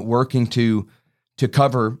I'm working to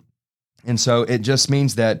cover. And so it just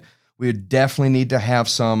means that we definitely need to have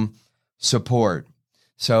some support.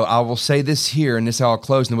 So I will say this here, and this is how I'll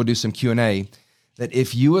close, and then we'll do some Q&A, that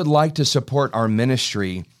if you would like to support our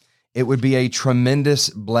ministry, it would be a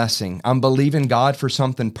tremendous blessing. I'm believing God for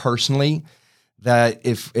something personally, that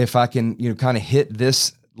if I can kind of hit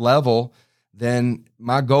this level, then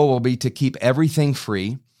my goal will be to keep everything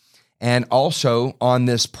free. And also on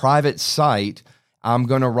this private site, I'm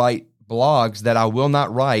going to write blogs that I will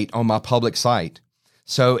not write on my public site.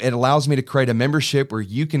 So it allows me to create a membership where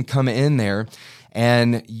you can come in there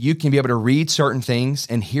and you can be able to read certain things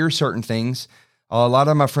and hear certain things. A lot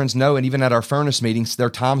of my friends know, and even at our furnace meetings, there are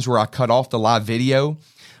times where I cut off the live video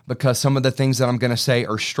because some of the things that I'm going to say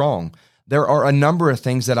are strong. there are a number of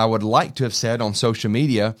things that I would like to have said on social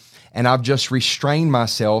media, and I've just restrained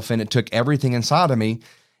myself, and it took everything inside of me.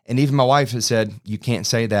 And even my wife has said, you can't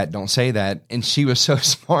say that, don't say that. And she was so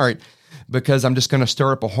smart, because I'm just going to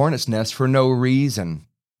stir up a hornet's nest for no reason.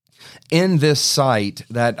 In this site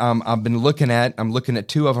that I've been looking at, I'm looking at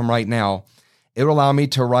 2 of them right now. It will allow me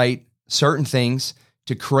to write certain things,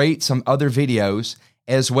 to create some other videos,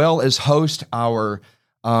 as well as host our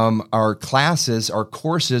classes, our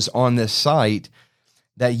courses on this site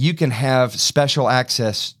that you can have special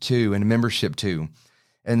access to and membership to.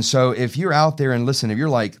 And so if you're out there and listen, if you're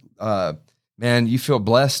like, man, you feel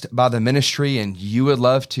blessed by the ministry and you would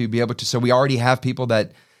love to be able to, so we already have people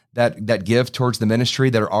that give towards the ministry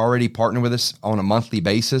that are already partnering with us on a monthly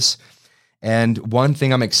basis. And one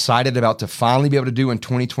thing I'm excited about to finally be able to do in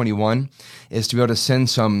 2021 is to be able to send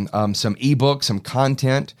some ebooks, some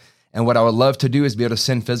content. And what I would love to do is be able to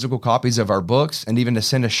send physical copies of our books, and even to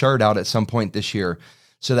send a shirt out at some point this year,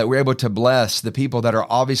 so that we're able to bless the people that are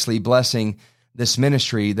obviously blessing this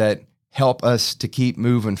ministry, that help us to keep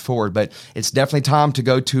moving forward. But it's definitely time to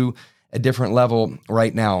go to a different level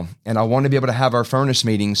right now. And I want to be able to have our furnace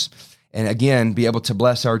meetings, and again, be able to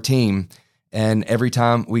bless our team. And every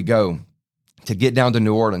time we go, to get down to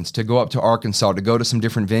New Orleans, to go up to Arkansas, to go to some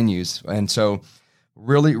different venues. And so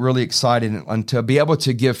really, really excited, and to be able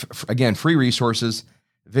to give, again, free resources,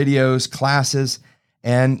 videos, classes,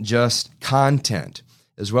 and just content,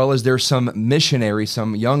 as well as there's some missionaries,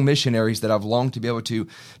 some young missionaries that I've longed to be able to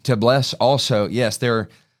bless also. Yes, there are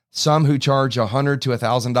some who charge $100 to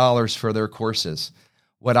 $1,000 for their courses.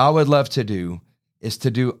 What I would love to do is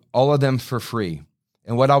to do all of them for free.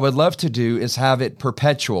 And what I would love to do is have it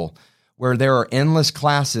perpetual, where there are endless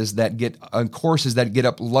classes that get, courses that get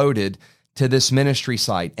uploaded to this ministry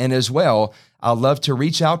site. And as well, I'd love to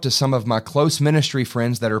reach out to some of my close ministry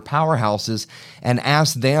friends that are powerhouses and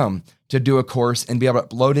ask them to do a course and be able to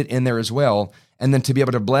upload it in there as well, and then to be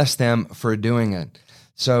able to bless them for doing it.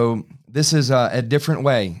 So this is a different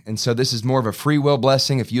way. And so this is more of a free will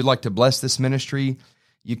blessing. If you'd like to bless this ministry,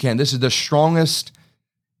 you can. This is the strongest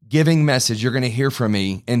giving message you're going to hear from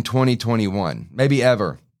me in 2021, maybe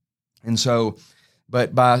ever. And so,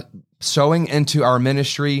 but by sowing into our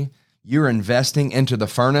ministry, you're investing into the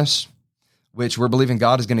furnace, which we're believing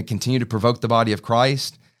God is going to continue to provoke the body of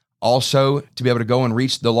Christ, also to be able to go and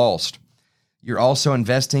reach the lost. You're also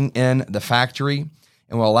investing in the factory,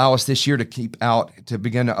 and will allow us this year to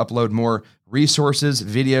begin to upload more resources,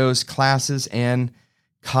 videos, classes, and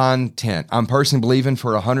content. I'm personally believing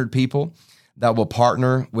for 100 people that will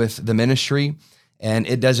partner with the ministry. And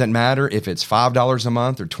it doesn't matter if it's $5 a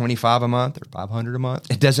month or $25 a month or $500 a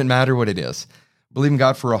month. It doesn't matter what it is. Believe in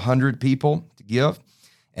God for 100 people to give.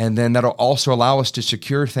 And then that'll also allow us to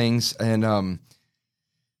secure things and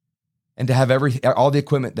to have all the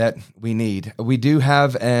equipment that we need. We do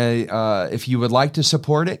have if you would like to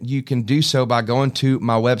support it, you can do so by going to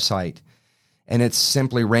my website. And it's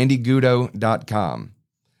simply randygutto.com.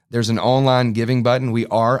 There's an online giving button. We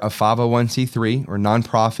are a 501c3 or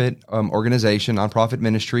nonprofit organization, nonprofit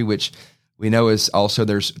ministry, which we know is also,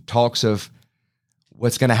 there's talks of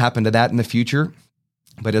what's going to happen to that in the future.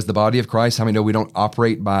 But as the body of Christ, how many know we don't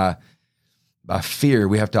operate by fear?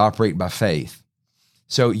 We have to operate by faith.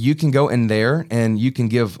 So you can go in there and you can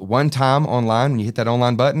give one time online when you hit that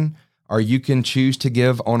online button, or you can choose to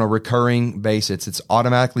give on a recurring basis. It's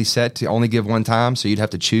automatically set to only give one time, so you'd have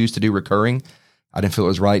to choose to do recurring. I didn't feel it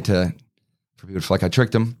was right for people to feel like I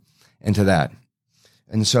tricked them into that.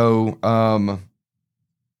 And so,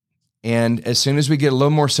 and as soon as we get a little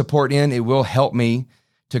more support in, it will help me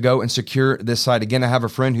to go and secure this site. Again, I have a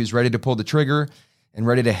friend who's ready to pull the trigger and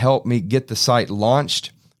ready to help me get the site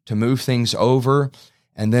launched, to move things over.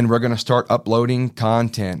 And then we're going to start uploading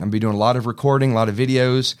content. I'm going to be doing a lot of recording, a lot of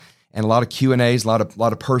videos, and a lot of Q&As, a lot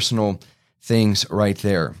of personal things right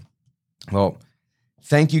there. Well,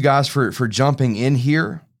 thank you guys for jumping in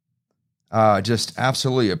here. Just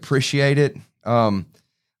absolutely appreciate it.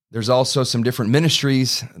 There's also some different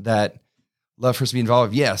ministries that love for us to be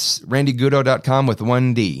involved. Yes, randygutto.com with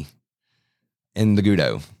one D in the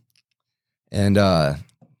Gutto. And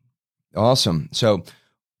awesome. So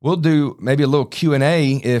we'll do maybe a little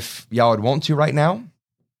Q&A if y'all would want to right now.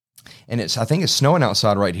 And I think it's snowing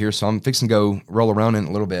outside right here, so I'm fixing to go roll around in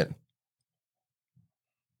a little bit. Of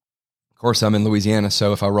course, I'm in Louisiana,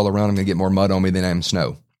 so if I roll around, I'm going to get more mud on me than I am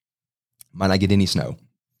snow. Might not get any snow.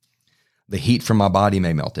 The heat from my body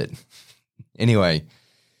may melt it. Anyway,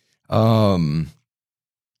 thank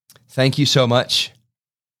you so much.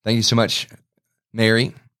 Thank you so much,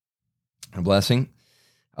 Mary. A blessing.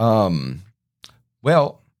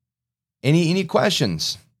 Well, any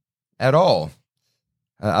questions at all?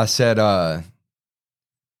 I said that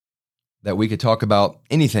we could talk about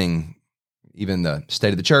anything, even the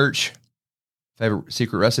state of the church, favorite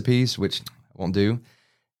secret recipes, which I won't do.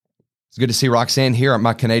 It's good to see Roxanne here,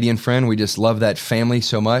 my Canadian friend. We just love that family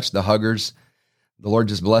so much. The Huggers, the Lord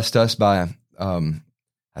just blessed us by,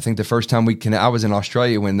 I think the first time I was in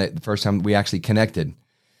Australia when the first time we actually connected.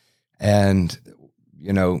 And,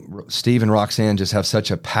 you know, Steve and Roxanne just have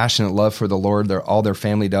such a passionate love for the Lord. All their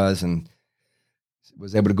family does. And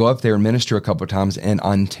was able to go up there and minister a couple of times in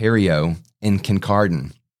Ontario, in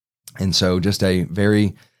Kincardine. And so just a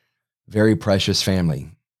very, very precious family.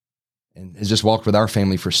 And has just walked with our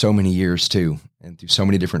family for so many years too, and through so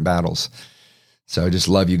many different battles. So I just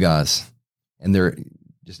love you guys. And they're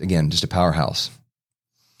just a powerhouse.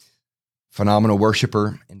 Phenomenal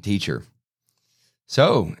worshiper and teacher.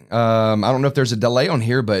 So I don't know if there's a delay on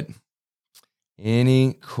here, but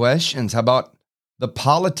any questions? How about the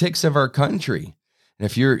politics of our country? And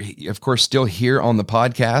if you're, of course, still here on the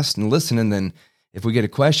podcast and listening, then if we get a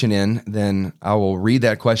question in, then I will read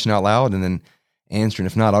that question out loud and then answer. And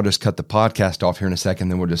if not, I'll just cut the podcast off here in a second.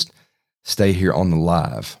 Then we'll just stay here on the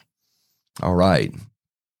live. All right.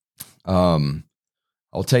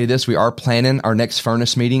 I'll tell you this. We are planning our next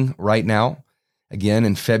furnace meeting right now. Again,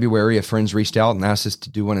 in February, a friend's reached out and asked us to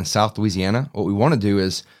do one in South Louisiana. What we want to do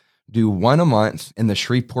is do one a month in the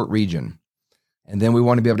Shreveport region. And then we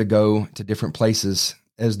want to be able to go to different places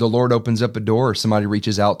as the Lord opens up a door or somebody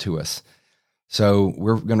reaches out to us. So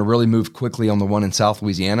we're going to really move quickly on the one in South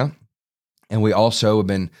Louisiana. And we also have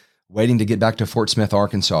been waiting to get back to Fort Smith,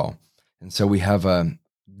 Arkansas. And so we have a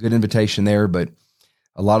good invitation there, but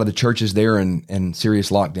a lot of the churches there in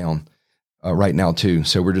serious lockdown right now too.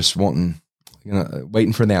 So we're just waiting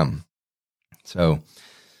for them. So,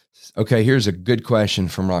 okay, here's a good question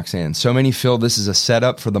from Roxanne. So many feel this is a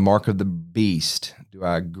setup for the mark of the beast. Do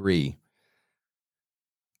I agree?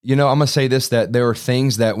 You know, I'm going to say this, that there are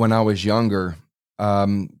things that when I was younger,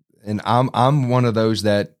 and I'm one of those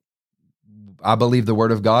that I believe the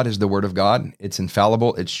word of God is the word of God. It's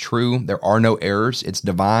infallible. It's true. There are no errors. It's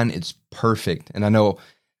divine. It's perfect. And I know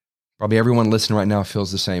probably everyone listening right now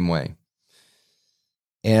feels the same way.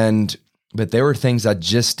 But there were things I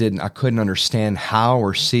couldn't understand how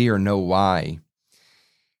or see or know why.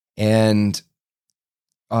 And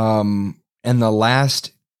in the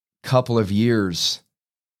last couple of years,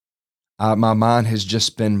 my mind has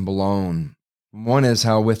just been blown. One is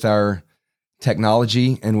how with our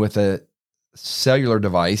technology and with a cellular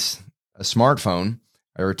device, a smartphone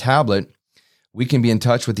or a tablet, we can be in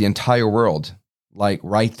touch with the entire world, like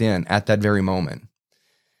right then at that very moment.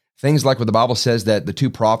 Things like what the Bible says that the two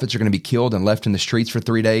prophets are going to be killed and left in the streets for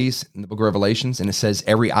 3 days in the book of Revelations. And it says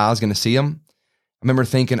every eye is going to see them. I remember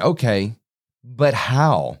thinking, okay, but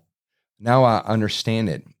how? Now I understand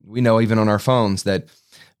it. We know even on our phones that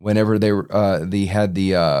whenever they had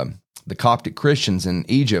the Coptic Christians in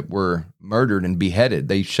Egypt were murdered and beheaded,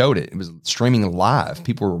 they showed it. It was streaming live.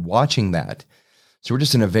 People were watching that. So we're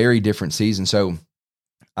just in a very different season. So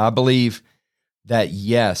I believe that,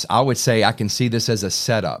 yes, I would say I can see this as a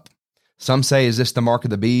setup. Some say, is this the mark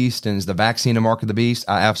of the beast? And is the vaccine a mark of the beast?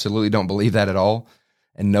 I absolutely don't believe that at all,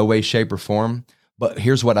 in no way, shape, or form. But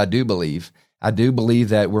here's what I do believe. I do believe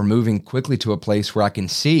that we're moving quickly to a place where I can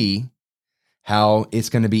see how it's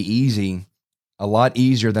going to be easy, a lot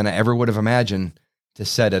easier than I ever would have imagined to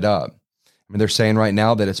set it up. I mean, they're saying right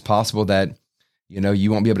now that it's possible that,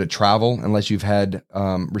 you won't be able to travel unless you've had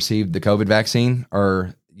received the COVID vaccine,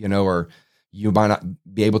 or you might not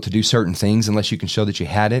be able to do certain things unless you can show that you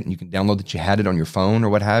had it and you can download that you had it on your phone or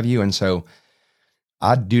what have you. And so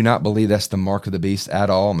I do not believe that's the mark of the beast at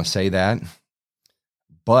all. I'm going to say that.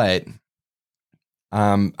 But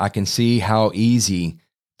I can see how easy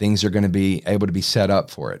things are going to be able to be set up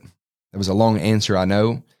for it. That was a long answer, I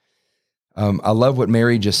know. I love what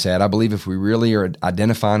Mary just said. I believe if we really are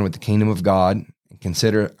identifying with the kingdom of God and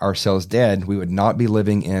consider ourselves dead, we would not be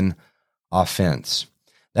living in offense.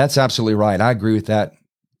 That's absolutely right. I agree with that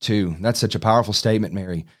too. That's such a powerful statement,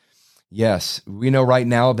 Mary. Yes, we know right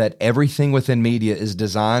now that everything within media is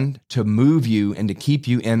designed to move you and to keep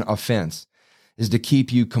you in offense, is to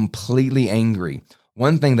keep you completely angry.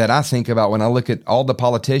 One thing that I think about when I look at all the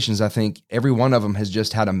politicians, I think every one of them has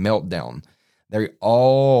just had a meltdown. They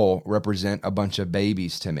all represent a bunch of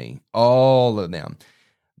babies to me, all of them.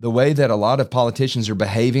 The way that a lot of politicians are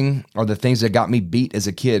behaving are the things that got me beat as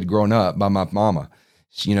a kid growing up by my mama.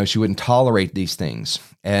 She wouldn't tolerate these things.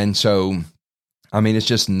 And so, I mean, it's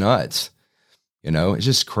just nuts. It's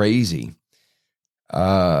just crazy.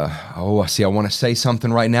 I want to say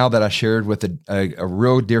something right now that I shared with a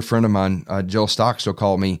real dear friend of mine. Joel Stockstill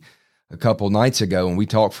called me a couple nights ago and we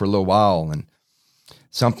talked for a little while. And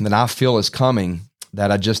something that I feel is coming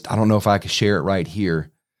that I don't know if I could share it right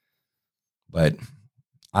here, but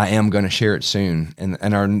I am going to share it soon.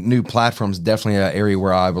 And our new platform is definitely an area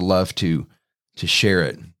where I would love to share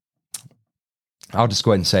it. I'll just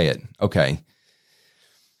go ahead and say it. Okay.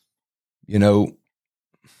 No,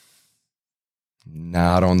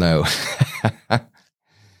 I don't know.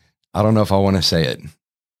 I don't know if I want to say it.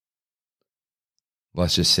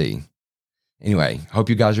 Let's just see. Anyway, hope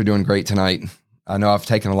you guys are doing great tonight. I know I've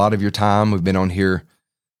taken a lot of your time. We've been on here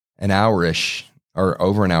an hour-ish or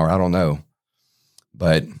over an hour. I don't know.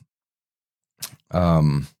 But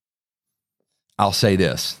I'll say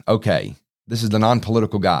this. Okay, this is the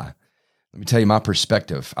non-political guy. Let me tell you my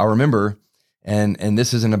perspective. I remember, and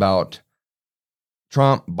this isn't about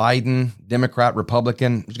Trump, Biden, Democrat,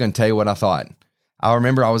 Republican. I'm just going to tell you what I thought. I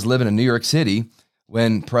remember I was living in New York City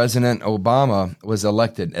when President Obama was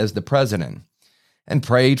elected as the president, and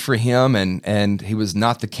prayed for him, and he was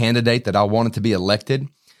not the candidate that I wanted to be elected,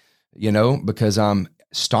 because I'm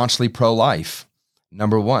staunchly pro-life.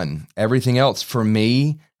 Number one. Everything else for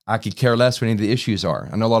me, I could care less what any of the issues are.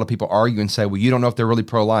 I know a lot of people argue and say, well, you don't know if they're really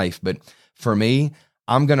pro-life, but for me,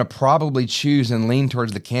 I'm going to probably choose and lean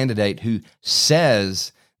towards the candidate who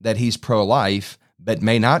says that he's pro-life, but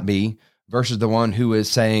may not be, versus the one who is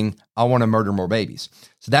saying, I want to murder more babies.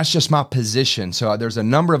 So that's just my position. So there's a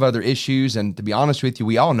number of other issues. And to be honest with you,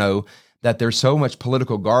 we all know that there's so much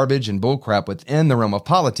political garbage and bullcrap within the realm of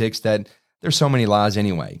politics that there's so many lies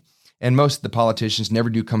anyway. And most of the politicians never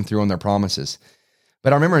do come through on their promises.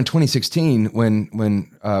 But I remember in 2016,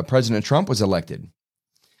 when President Trump was elected,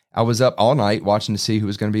 I was up all night watching to see who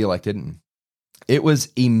was going to be elected. It was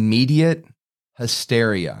immediate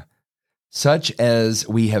hysteria, such as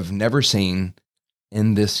we have never seen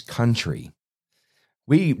in this country.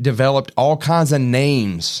 We developed all kinds of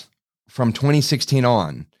names from 2016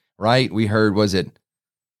 on, right? We heard,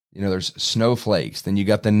 there's snowflakes, then you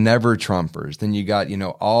got the Never Trumpers, then you got,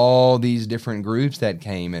 all these different groups that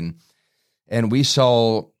came, and we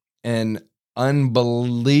saw an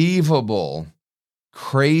unbelievable,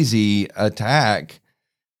 crazy attack,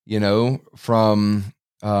 from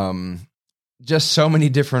just so many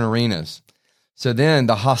different arenas. So then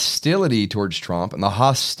the hostility towards Trump and the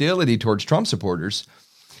hostility towards Trump supporters,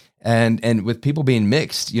 and with people being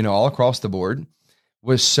mixed, all across the board,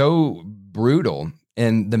 was so brutal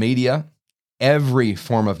in the media, every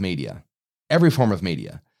form of media,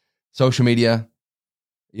 social media,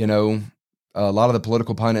 a lot of the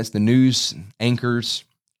political pundits, the news anchors,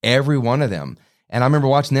 every one of them. And I remember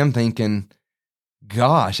watching them thinking,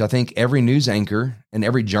 gosh, I think every news anchor and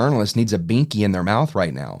every journalist needs a binky in their mouth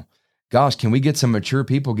right now. Gosh, can we get some mature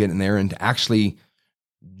people get in there and actually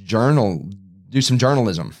do some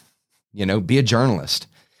journalism, be a journalist.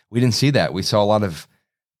 We didn't see that. We saw a lot of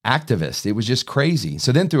activists. It was just crazy.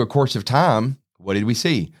 So then through a course of time, what did we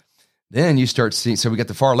see? Then you start seeing, so we got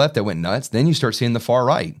the far left that went nuts. Then you start seeing the far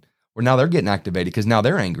right, where now they're getting activated because now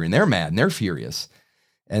they're angry and they're mad and they're furious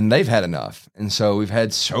and they've had enough. And so we've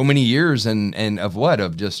had so many years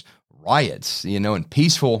of just riots, and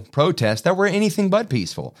peaceful protests that were anything but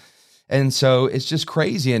peaceful. And so it's just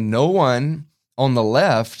crazy. And no one on the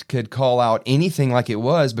left could call out anything like it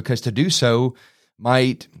was, because to do so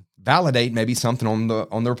might validate maybe something on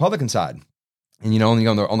the Republican side. And,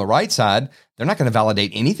 on the right side, they're not going to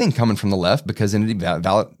validate anything coming from the left, because then it'd be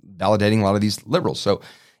validating a lot of these liberals. So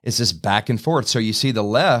it's just back and forth. So you see the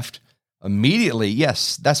left immediately,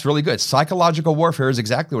 yes, that's really good. Psychological warfare is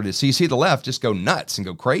exactly what it is. So you see the left just go nuts and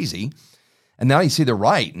go crazy. And now you see the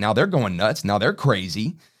right. Now they're going nuts. Now they're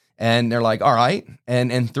crazy. And they're like, all right.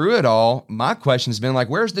 And through it all, my question has been like,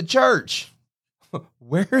 where's the church?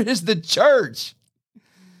 Where is the church?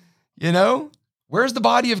 Where's the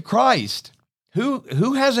body of Christ?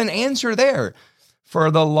 Who has an answer there?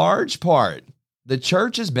 For the large part, the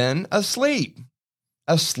church has been asleep,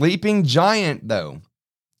 a sleeping giant though.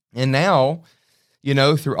 And now,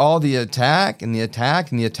 through all the attack and the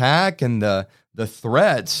attack and the attack and the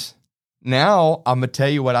threats, now I'm going to tell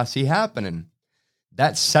you what I see happening.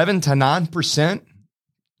 That 7 to 9%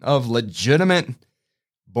 of legitimate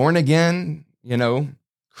born again,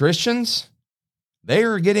 Christians, they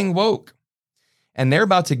are getting woke, and they're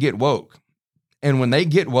about to get woke. And when they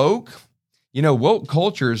get woke, woke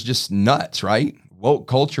culture is just nuts, right? Woke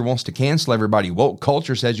culture wants to cancel everybody. Woke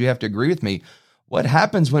culture says you have to agree with me. What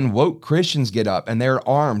happens when woke Christians get up and they're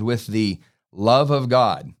armed with the love of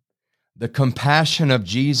God, the compassion of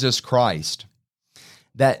Jesus Christ,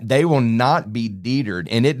 that they will not be deterred,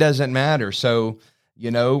 and it doesn't matter. So,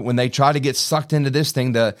 when they try to get sucked into this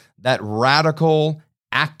thing, that radical,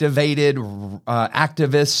 activated,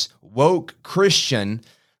 activist, woke Christian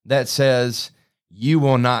that says, You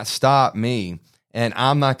will not stop me, and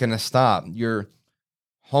I'm not going to stop. Your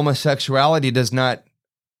homosexuality does not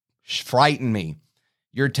frighten me.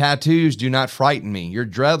 Your tattoos do not frighten me. Your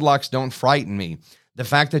dreadlocks don't frighten me. The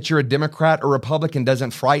fact that you're a Democrat or Republican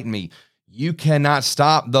doesn't frighten me. You cannot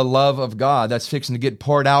stop the love of God that's fixing to get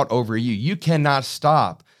poured out over you. You cannot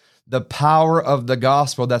stop the power of the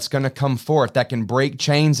gospel that's going to come forth, that can break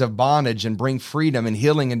chains of bondage and bring freedom and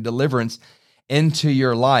healing and deliverance into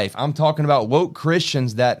your life. I'm talking about woke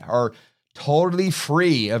Christians that are totally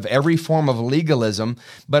free of every form of legalism,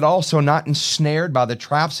 but also not ensnared by the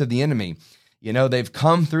traps of the enemy. You know, they've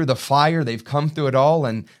come through the fire, they've come through it all,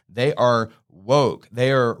 and they are woke.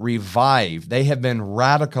 They are revived. They have been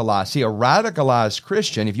radicalized. See, a radicalized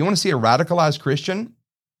Christian, if you want to see a radicalized Christian,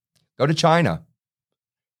 go to China.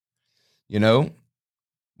 You know,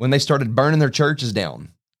 when they started burning their churches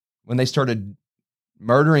down, when they started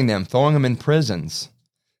murdering them, throwing them in prisons,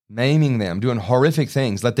 maiming them, doing horrific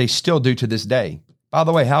things that they still do to this day. By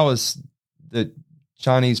the way, how has the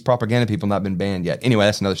Chinese propaganda people not been banned yet? Anyway,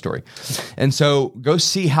 that's another story. And so go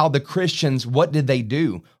see how the Christians, what did they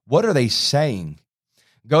do? What are they saying?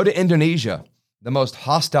 Go to Indonesia, the most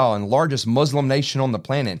hostile and largest Muslim nation on the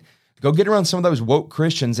planet. Go get around some of those woke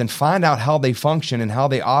Christians and find out how they function and how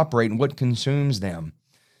they operate and what consumes them.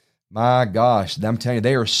 My gosh, I'm telling you,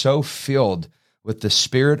 they are so filled with the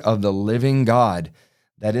Spirit of the living God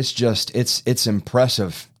that it's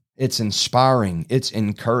impressive. It's inspiring. It's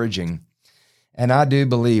encouraging. And I do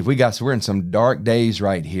believe we're in some dark days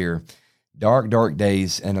right here. Dark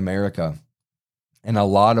days in America in a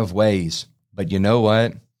lot of ways. But you know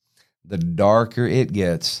what? The darker it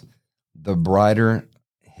gets, the brighter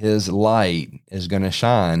his light is going to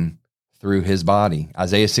shine through his body.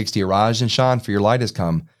 Isaiah 60, arise and shine, for your light has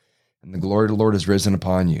come, and the glory of the Lord has risen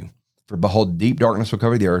upon you. For behold, deep darkness will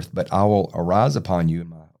cover the earth, but I will arise upon you, and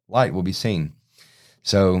my light will be seen.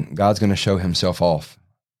 So God's going to show himself off,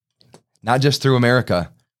 not just through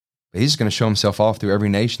America, but he's going to show himself off through every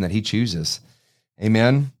nation that he chooses.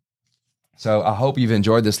 Amen. So I hope you've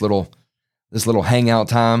enjoyed this little hangout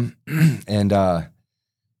time, and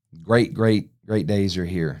great days are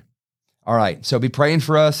here. All right, so be praying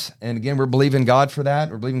for us, and again, we're believing God for that.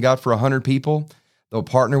 We're believing God for 100 people. They'll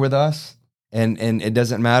partner with us, and it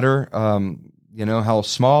doesn't matter, how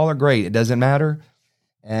small or great, it doesn't matter.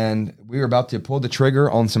 And we are about to pull the trigger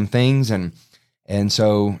on some things, and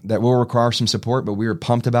so that will require some support, but we are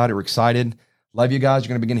pumped about it. We're excited. Love you guys. You're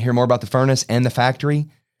going to begin to hear more about the furnace and the factory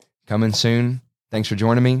coming soon. Thanks for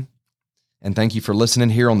joining me, and thank you for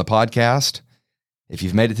listening here on the podcast. If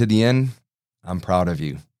you've made it to the end, I'm proud of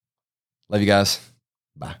you. Love you guys.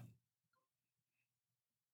 Bye.